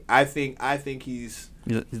 day. I think he's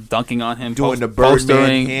dunking on him, doing the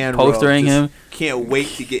Birdman hand rub. postering him. Can't wait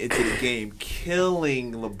to get into the game.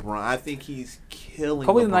 Killing LeBron. I think he's killing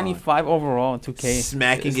Kobe's LeBron. 95 overall in 2K.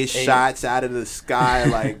 Smacking his shots out of the sky.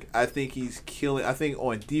 Like I think he's killing. I think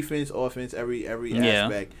on defense, offense, every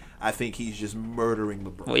aspect. I think he's just murdering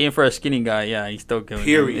LeBron. Well, even for a skinny guy, he's still killing.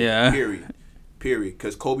 Period. Him. Period.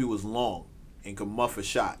 Because Kobe was long and could muff a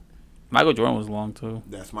shot. Michael Jordan was long too.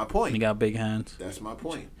 That's my point. He got big hands. That's my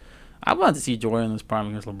point. I want to see Jordan in his prime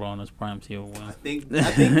against LeBron in his prime. See who win. I think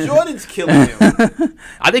Jordan's killing him.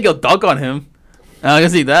 I think he'll dunk on him. I can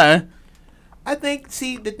see that. I think.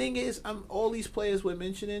 See, the thing is, all these players we're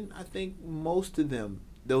mentioning. I think most of them,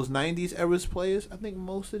 those '90s eras players, I think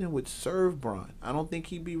most of them would serve Bron. I don't think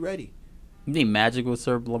he'd be ready. You think Magic would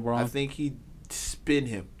serve LeBron? I think he'd spin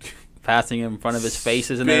him, passing him in front of his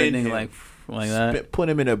faces and everything like that. Put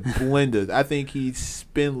him in a blender. I think he'd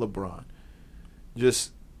spin LeBron.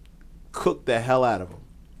 Just cook the hell out of him.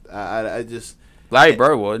 I just Larry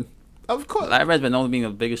Bird would. Of course. Larry Bird's been known to being the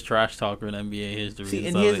biggest trash talker in NBA history. See,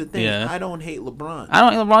 and here's the thing. I don't hate LeBron. I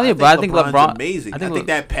don't hate LeBron either, but I think LeBron's amazing. I think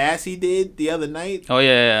that pass he did the other night. Oh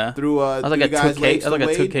yeah. Through that was like a 2K. That was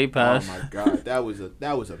like a 2K pass. Oh my god, that was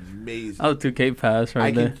amazing. That was a 2K pass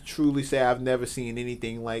right there. I can truly say I've never seen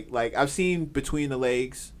anything like I've seen between the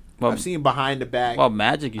legs. Well, I've seen behind the back. Well,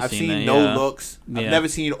 Magic. I've seen no looks. I've never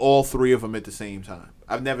seen all 3 of them at the same time.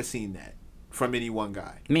 I've never seen that from any one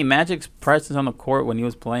guy. I mean, Magic's presence on the court when he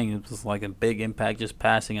was playing, it was like a big impact, just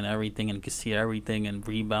passing and everything, and you could see everything, and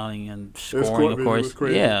rebounding and scoring, of course.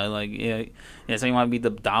 Yeah, so he might be the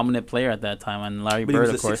dominant player at that time, and Larry Bird,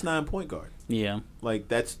 of course. He was a 6'9" point guard. Yeah, like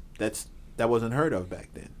that wasn't heard of back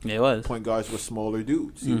then. Yeah, it was. Point guards were smaller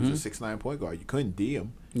dudes. He was a 6'9" point guard. You couldn't D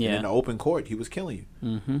him. Yeah, and in the open court, he was killing you.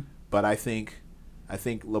 Mm-hmm. But I think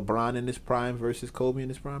LeBron in his prime versus Kobe in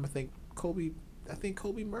his prime. I think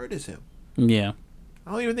Kobe murders him. Yeah.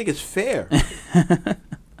 I don't even think it's fair.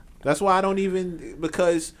 That's why I don't even,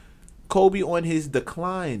 because Kobe on his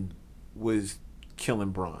decline was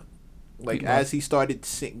killing Bron. Like as he started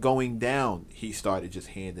going down, he started just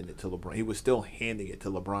handing it to LeBron. He was still handing it to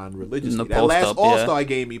LeBron religiously. That last All-Star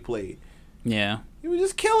game he played. Yeah. He was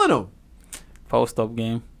just killing him. Post-up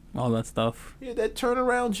game. All that stuff. Yeah, that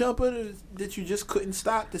turnaround jumper that you just couldn't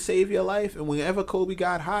stop to save your life. And whenever Kobe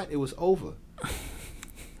got hot, it was over.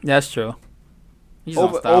 That's true. He's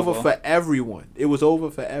over unstoppable. for everyone. It was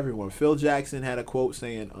over for everyone. Phil Jackson had a quote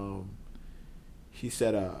saying, he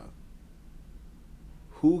said,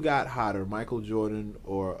 who got hotter, Michael Jordan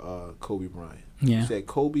or Kobe Bryant? Yeah. He said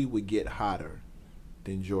Kobe would get hotter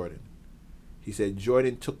than Jordan. He said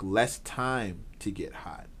Jordan took less time to get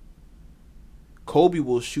hot. Kobe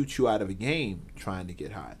will shoot you out of a game trying to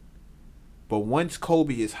get hot. But once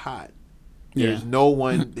Kobe is hot, there's no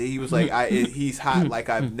one. He was like, he's hot like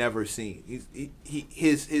I've never seen.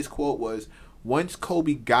 His quote was, once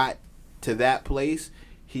Kobe got to that place,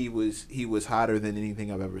 he was hotter than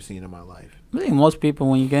anything I've ever seen in my life. I think most people,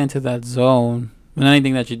 when you get into that zone, in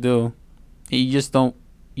anything that you do, you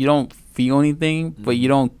don't feel anything, but you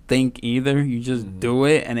don't think either. You just do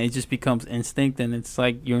it, and it just becomes instinct, and it's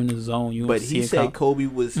like you're in the zone. You But he said Kobe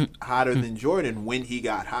was hotter than Jordan when he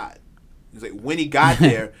got hot. He was like, when he got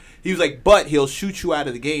there, he was like, but he'll shoot you out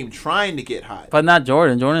of the game trying to get hot. But not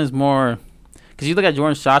Jordan. Jordan is more, because you look at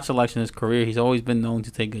Jordan's shot selection in his career, he's always been known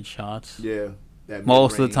to take good shots. Yeah. That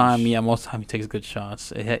Most of the mid-range. time, most of the time he takes good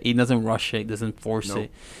shots. He doesn't rush it, doesn't force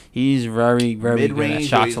it. He's very, very good at Mid-range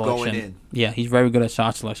shot or he's selection. going in. Yeah, he's very good at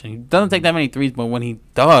shot selection. He doesn't take that many threes, but when he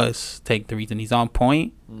does take threes and he's on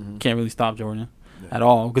point, can't really stop Jordan at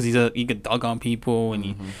all, because he can dunk on people and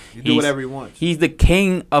You do whatever he wants. He's the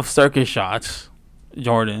king of circus shots,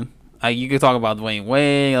 Jordan. Like, you could talk about Dwayne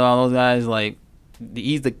Wade and all those guys. Like,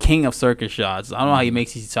 he's the king of circus shots. I don't know how he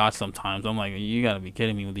makes these shots sometimes. I'm like, you gotta be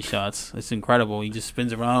kidding me with these shots. It's incredible. He just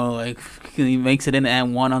spins around, like, he makes it in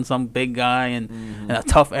and one on some big guy and a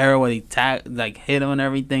tough arrow where he hit him and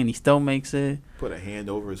everything, and he still makes it. Put a hand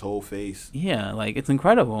over his whole face. Yeah, like, it's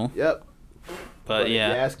incredible. Yep. But If you yeah,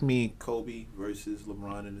 ask me, Kobe versus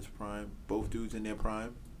LeBron in his prime, both dudes in their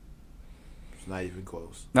prime, it's not even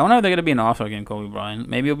close. I wonder if they're gonna be an All-Star again, Kobe Bryant.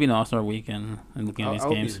 Maybe it'll be an All-Star weekend and looking at these I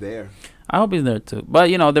hope games. he's there. I hope he's there too. But,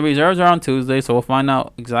 the reserves are on Tuesday, so we'll find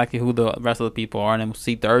out exactly who the rest of the people are, and then we'll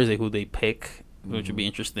see Thursday who they pick, which would be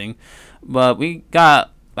interesting. But we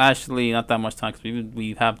got actually not that much time, because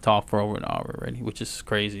we have talked for over an hour already, which is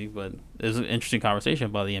crazy. But it's an interesting conversation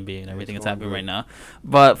about the NBA and everything that's happening right now.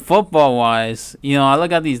 But football-wise, I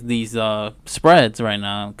look at these spreads right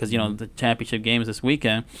now, because, the championship games this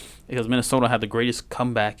weekend, because Minnesota had the greatest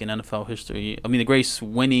comeback in NFL history. I mean, the greatest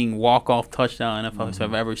winning walk-off touchdown in NFL history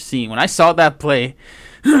I've ever seen. When I saw that play,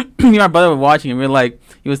 me and my brother were watching, and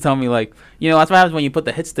he was telling me, like, that's what happens when you put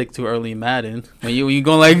the hit stick too early in Madden. When you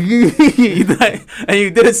go like, and you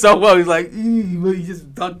did it so well. He's like, you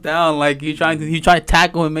just ducked down, like you try to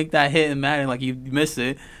tackle and make that hit in Madden, like you miss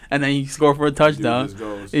it, and then you score for a touchdown.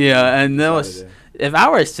 Yeah, and that was, if I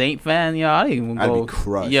were a Saint fan, I'd even go. I'd be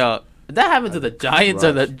crushed. Yeah. If that happened to the Giants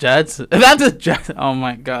or the Jets, if that to the Jets, oh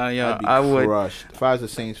my God, I would. Crushed. If I was a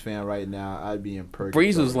Saints fan right now, I'd be in purgatory.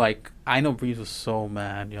 Breeze was like, I know Breeze was so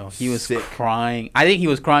mad, He was Sick. crying. I think he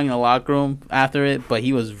was crying in the locker room after it, but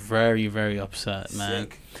he was very, very upset, man.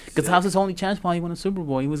 Because that was his only chance while he won a Super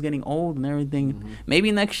Bowl. He was getting old and everything.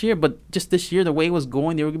 Maybe next year, but just this year, the way it was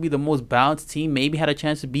going, they were going to be the most balanced team. Maybe had a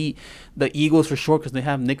chance to beat the Eagles for sure, because they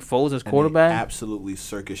have Nick Foles as quarterback. Absolutely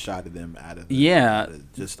circus shotted them out of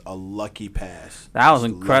just a lucky pass. That was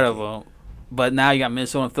Just incredible. lucky. But now you got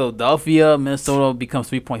Minnesota and Philadelphia. Minnesota becomes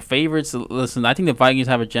 3-point favorites. So listen, I think the Vikings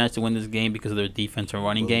have a chance to win this game because of their defense and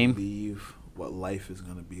running game. Believe what life is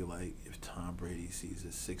going to be like if Tom Brady sees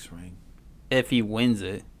his 6th ring. If he wins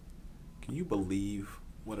it. Can you believe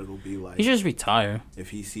what it'll be like? He should just retire.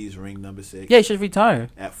 If he sees ring number 6. Yeah, he should retire.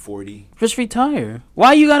 At 40. Just retire.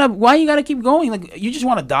 Why you gotta keep going? Like, you just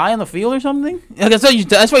want to die on the field or something? Like I said,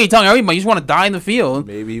 that's what you're telling everybody. You just want to die in the field.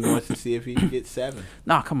 Maybe he wants to see if he can get 7.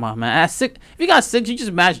 Nah, come on, man. At 6, if you got 6, you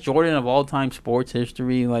just match Jordan of all time sports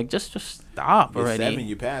history. Like, just stop Get already. 7,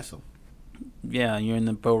 you pass him. Yeah, you're in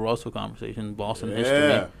the Bill Russell conversation. Boston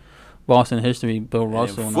history. Bill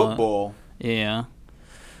Russell. And football. Yeah.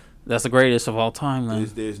 That's the greatest of all time, man.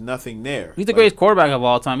 There's nothing there. He's the greatest quarterback of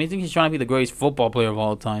all time. You think he's trying to be the greatest football player of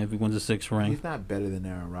all time if he wins a 6th ring? He's not better than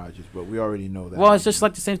Aaron Rodgers, but we already know that. Well, it's just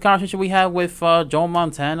like the same conversation we had with Joe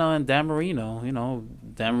Montana and Dan Marino.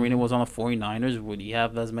 Dan Marino was on the 49ers. Would he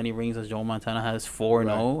have as many rings as Joe Montana has,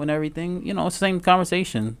 4-0 and everything? It's the same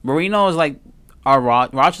conversation. Marino is like our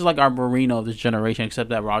Rodgers is like our Marino of this generation, except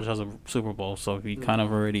that Rodgers has a Super Bowl, so he kind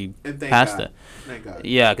of already passed it. Thank God.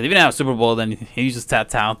 Yeah, because if he didn't have a Super Bowl, then he's just that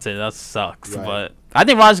talented. That sucks. Right. But I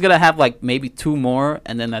think Rodgers is going to have like maybe 2 more,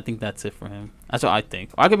 and then I think that's it for him. That's what I think.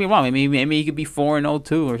 I could be wrong. Maybe he could be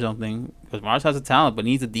 4-0 or something, because Rodgers has a talent, but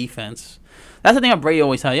needs a defense. That's the thing that Brady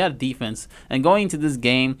always had. He had a defense. And going into this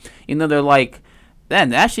game, they're like,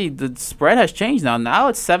 then actually the spread has changed now. Now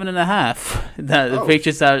it's 7.5. The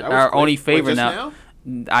Patriots are only favorite now.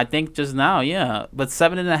 I think just now, yeah. But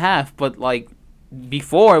 7.5. But like,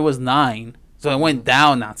 before it was 9, so it went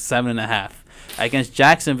down now 7.5 against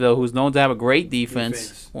Jacksonville, who's known to have a great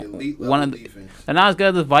defense. Elite One level of the, defense. they're not as good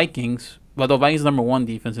as the Vikings. But the Vikings are number 1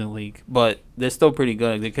 defense in the league. But they're still pretty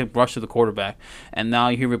good. They could rush to the quarterback. And now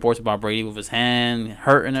you hear reports about Brady with his hand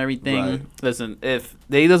hurt and everything. Right. Listen, if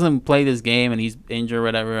they doesn't play this game and he's injured or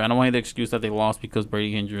whatever, I don't want to hear the excuse that they lost because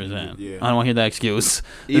Brady injured his hand. Yeah. I don't want to hear that excuse.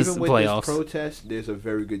 Even with playoffs. this protest, there's a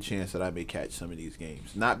very good chance that I may catch some of these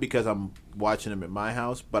games. Not because I'm watching them at my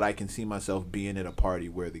house, but I can see myself being at a party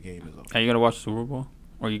where the game is on. Are you going to watch the Super Bowl?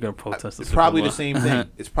 Or are you going to protest the It's Super probably Bowl? the same thing.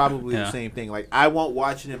 It's probably Yeah. the same thing. Like, I won't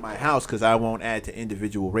watch it in my house because I won't add to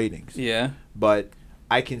individual ratings. Yeah. But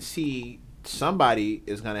I can see somebody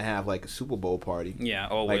is going to have, like, a Super Bowl party. Yeah,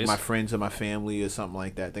 always. Like, my friends or my family or something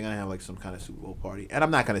like that. They're going to have, like, some kind of Super Bowl party. And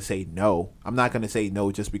I'm not going to say no. I'm not going to say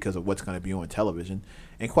no just because of what's going to be on television.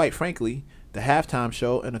 And quite frankly, the halftime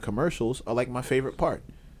show and the commercials are, like, my favorite part.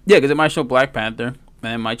 Yeah, because it might show Black Panther.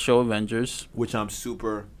 And it might show Avengers. Which I'm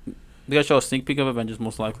super... They're going to show a sneak peek of Avengers,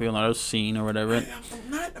 most likely, another scene or whatever.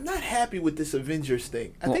 I'm not happy with this Avengers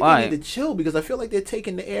thing. I Well, think why? they need to chill because I feel like they're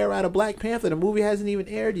taking the air out of Black Panther. The movie hasn't even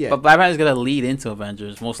aired yet. But Black Panther's going to lead into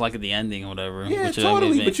Avengers, most likely the ending or whatever. Yeah, which is totally.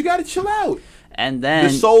 amazing. But you got to chill out. And then...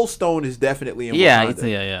 The Soul Stone is definitely in yeah, Wakanda.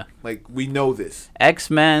 yeah. Like, we know this.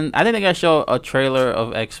 X-Men. I think they're going to show a trailer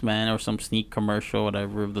of X-Men or some sneak commercial,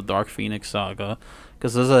 whatever, of the Dark Phoenix saga.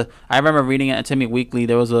 Because I remember reading it at Timmy Weekly.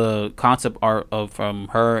 There was a concept art of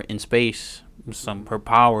her in space. Her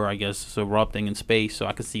power, I guess, is erupting in space. So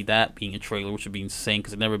I could see that being a trailer, which would be insane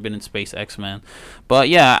because they've never been in space, X-Men. But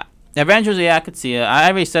yeah, Avengers, yeah, I could see it. I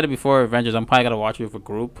already said it before, Avengers, I'm probably going to watch it with a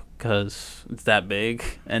group because it's that big.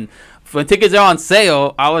 And when tickets are on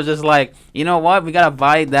sale, I was just like, you know what? We got to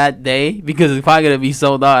buy it that day because it's probably going to be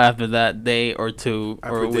sold out after that day or two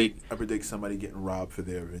or a week. I predict somebody getting robbed for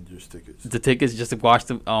their Avengers tickets. The tickets just to watch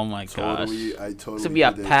them. Oh, my gosh. I totally It's going to be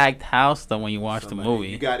a predict packed house, though, when you watch somebody- the movie.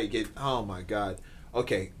 You got to get... Oh, my God.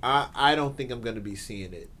 Okay, I don't think I'm going to be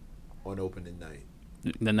seeing it on opening night.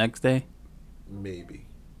 The next day? Maybe.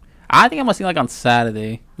 I think I'm going to see like on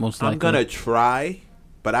Saturday, most likely. I'm going to try,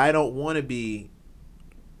 but I don't want to be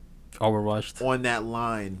Overwatched. on that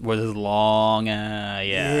line. With his long,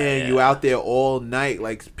 yeah. You out there all night.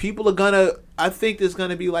 Like, people are gonna... I think there's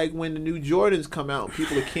gonna be like when the new Jordans come out and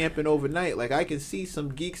people are camping overnight. Like, I can see some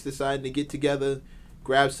geeks deciding to get together,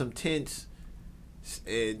 grab some tents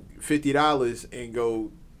and $50 and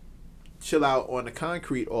go chill out on the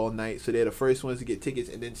concrete all night so they're the first ones to get tickets,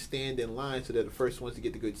 and then stand in line so they're the first ones to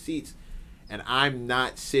get the good seats. And I'm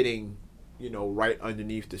not sitting, right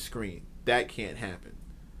underneath the screen. That can't happen.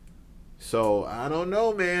 So, I don't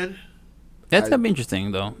know, man. That's going to be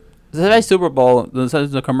interesting, though. Today's Super Bowl,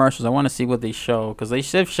 the commercials, I want to see what they show. Because they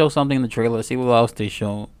should show something in the trailer, see what else they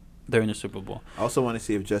show during the Super Bowl. I also want to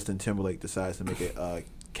see if Justin Timberlake decides to make a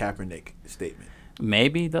Kaepernick statement.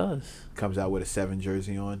 Maybe he does. Comes out with a 7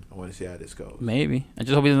 jersey on. I want to see how this goes. Maybe. I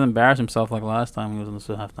just hope he doesn't embarrass himself like last time he was on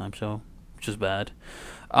the halftime show, which is bad.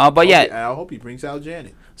 But yeah. I hope he brings out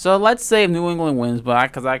Janet. So let's say if New England wins, but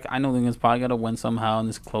because I know New England's probably going to win somehow in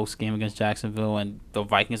this close game against Jacksonville, and the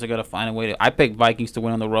Vikings are going to find a way to... I picked Vikings to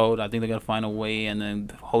win on the road. I think they're going to find a way and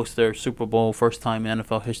then host their Super Bowl, first time in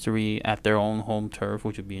NFL history at their own home turf,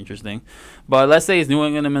 which would be interesting. But let's say it's New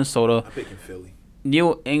England and Minnesota. I'm picking Philly.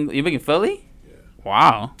 You're picking Philly? Yeah.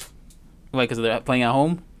 Wow. Wait, because they're playing at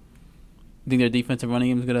home? You think their defensive running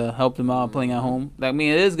game is going to help them out playing at home? I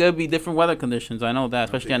mean, it is going to be different weather conditions. I know that,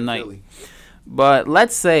 especially at night. Philly. But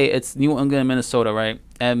let's say it's New England and Minnesota, right?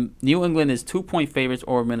 And New England is 2-point favorites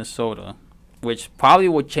over Minnesota, which probably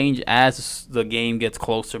will change as the game gets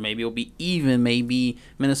closer. Maybe it'll be even. Maybe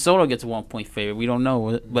Minnesota gets a 1-point favorite. We don't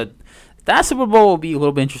know. But that Super Bowl will be a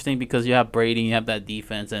little bit interesting because you have Brady, you have that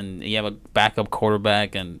defense, and you have a backup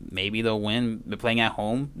quarterback, and maybe they'll win. They're playing at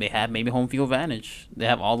home. They have maybe home field advantage. They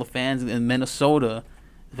have all the fans in Minnesota,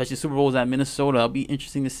 especially Super Bowls at Minnesota. It'll be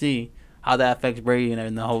interesting to see how that affects Brady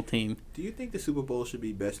and the whole team. Do you think the Super Bowl should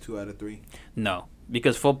be best 2 out of 3? No,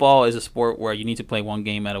 because football is a sport where you need to play one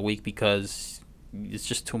game at a week because it's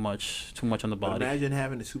just too much on the But body. imagine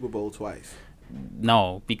having the Super Bowl twice.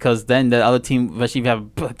 No, because then the other team, especially if you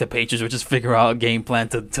have the Patriots, will just figure out a game plan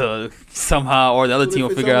to somehow, or the other team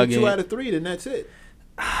will figure out a If it's game. only 2 out of 3, then that's it.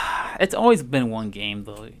 It's always been one game,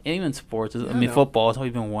 though. Even sports, Yeah, I know. football, it's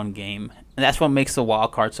always been one game. And that's what makes the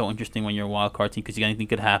wild card so interesting when you're a wild card team, because anything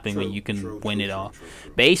could happen when you can win it all.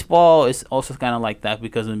 True. Baseball is also kind of like that,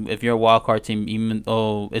 because if you're a wild card team, even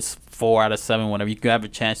though it's 4 out of 7, whatever, you could have a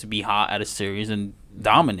chance to be hot at a series and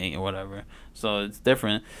dominate or whatever. So it's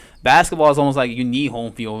different. Basketball is almost like you need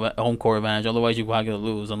home court advantage. Otherwise, you're probably going to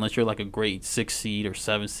lose unless you're like a great 6 seed or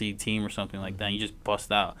 7 seed team or something like that. And you just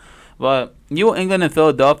bust out. But New England and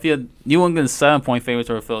Philadelphia, New England's 7-point favorites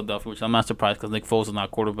over Philadelphia, which I'm not surprised because Nick Foles is not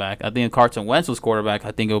quarterback. I think if Carson Wentz was quarterback,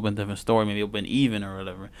 I think it would have been a different story. Maybe it would have been even or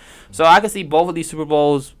whatever. So I could see both of these Super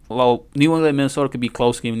Bowls. Well, New England and Minnesota could be a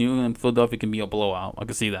close game. New England and Philadelphia can be a blowout. I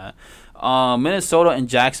could see that. Minnesota and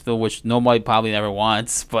Jacksonville, which nobody probably ever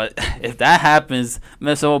wants. But if that happens,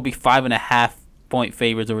 Minnesota will be 5.5-point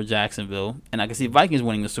favorites over Jacksonville. And I can see Vikings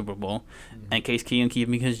winning the Super Bowl. And Case Keenum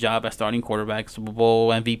keeping his job as starting quarterback, Super Bowl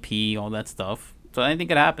MVP, all that stuff. So anything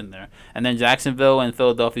could happen there. And then Jacksonville and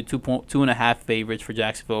Philadelphia, 2.5 favorites for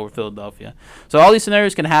Jacksonville over Philadelphia. So all these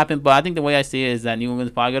scenarios can happen, but I think the way I see it is that New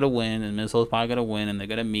England's probably going to win, and Minnesota's probably going to win, and they're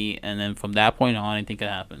going to meet. And then from that point on, anything could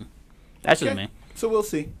happen. That's just me. So we'll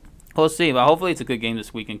see. We'll see, but hopefully it's a good game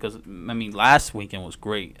this weekend because, I mean, last weekend was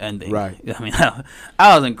great. And right. I mean, that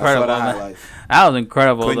was incredible. I saw the highlights. That was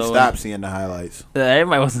incredible. Couldn't stop seeing the highlights.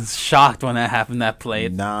 Everybody wasn't shocked when that happened, that play.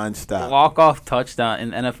 Non-stop. Walk-off touchdown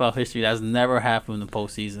in NFL history. That's never happened in the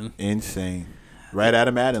postseason. Insane. Right at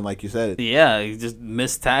him, like you said. Yeah, he just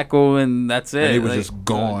missed tackle, and that's it. And he was just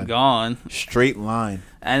gone. Gone. Straight line.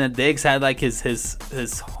 And then Diggs had like his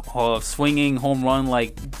swinging home run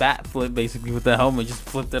like bat flip basically with the helmet, just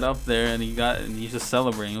flipped it up there, and he's just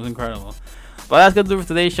celebrating. It was incredible. But that's gonna do it for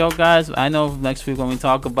today's show, guys. I know next week when we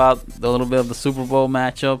talk about a little bit of the Super Bowl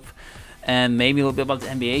matchup and maybe a little bit about the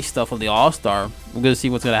NBA stuff of the All-Star, we're gonna see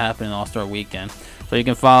what's gonna happen in All-Star Weekend. So you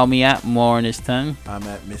can follow me at Mornis10. I'm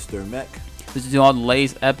at Mr. Mech. This is all the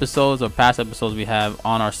latest episodes or past episodes we have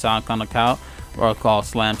on our SoundCloud account, or called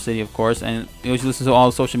Slam City, of course. And if you listen to all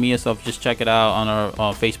the social media stuff, just check it out on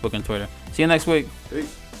our Facebook and Twitter. See you next week.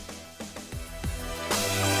 Peace.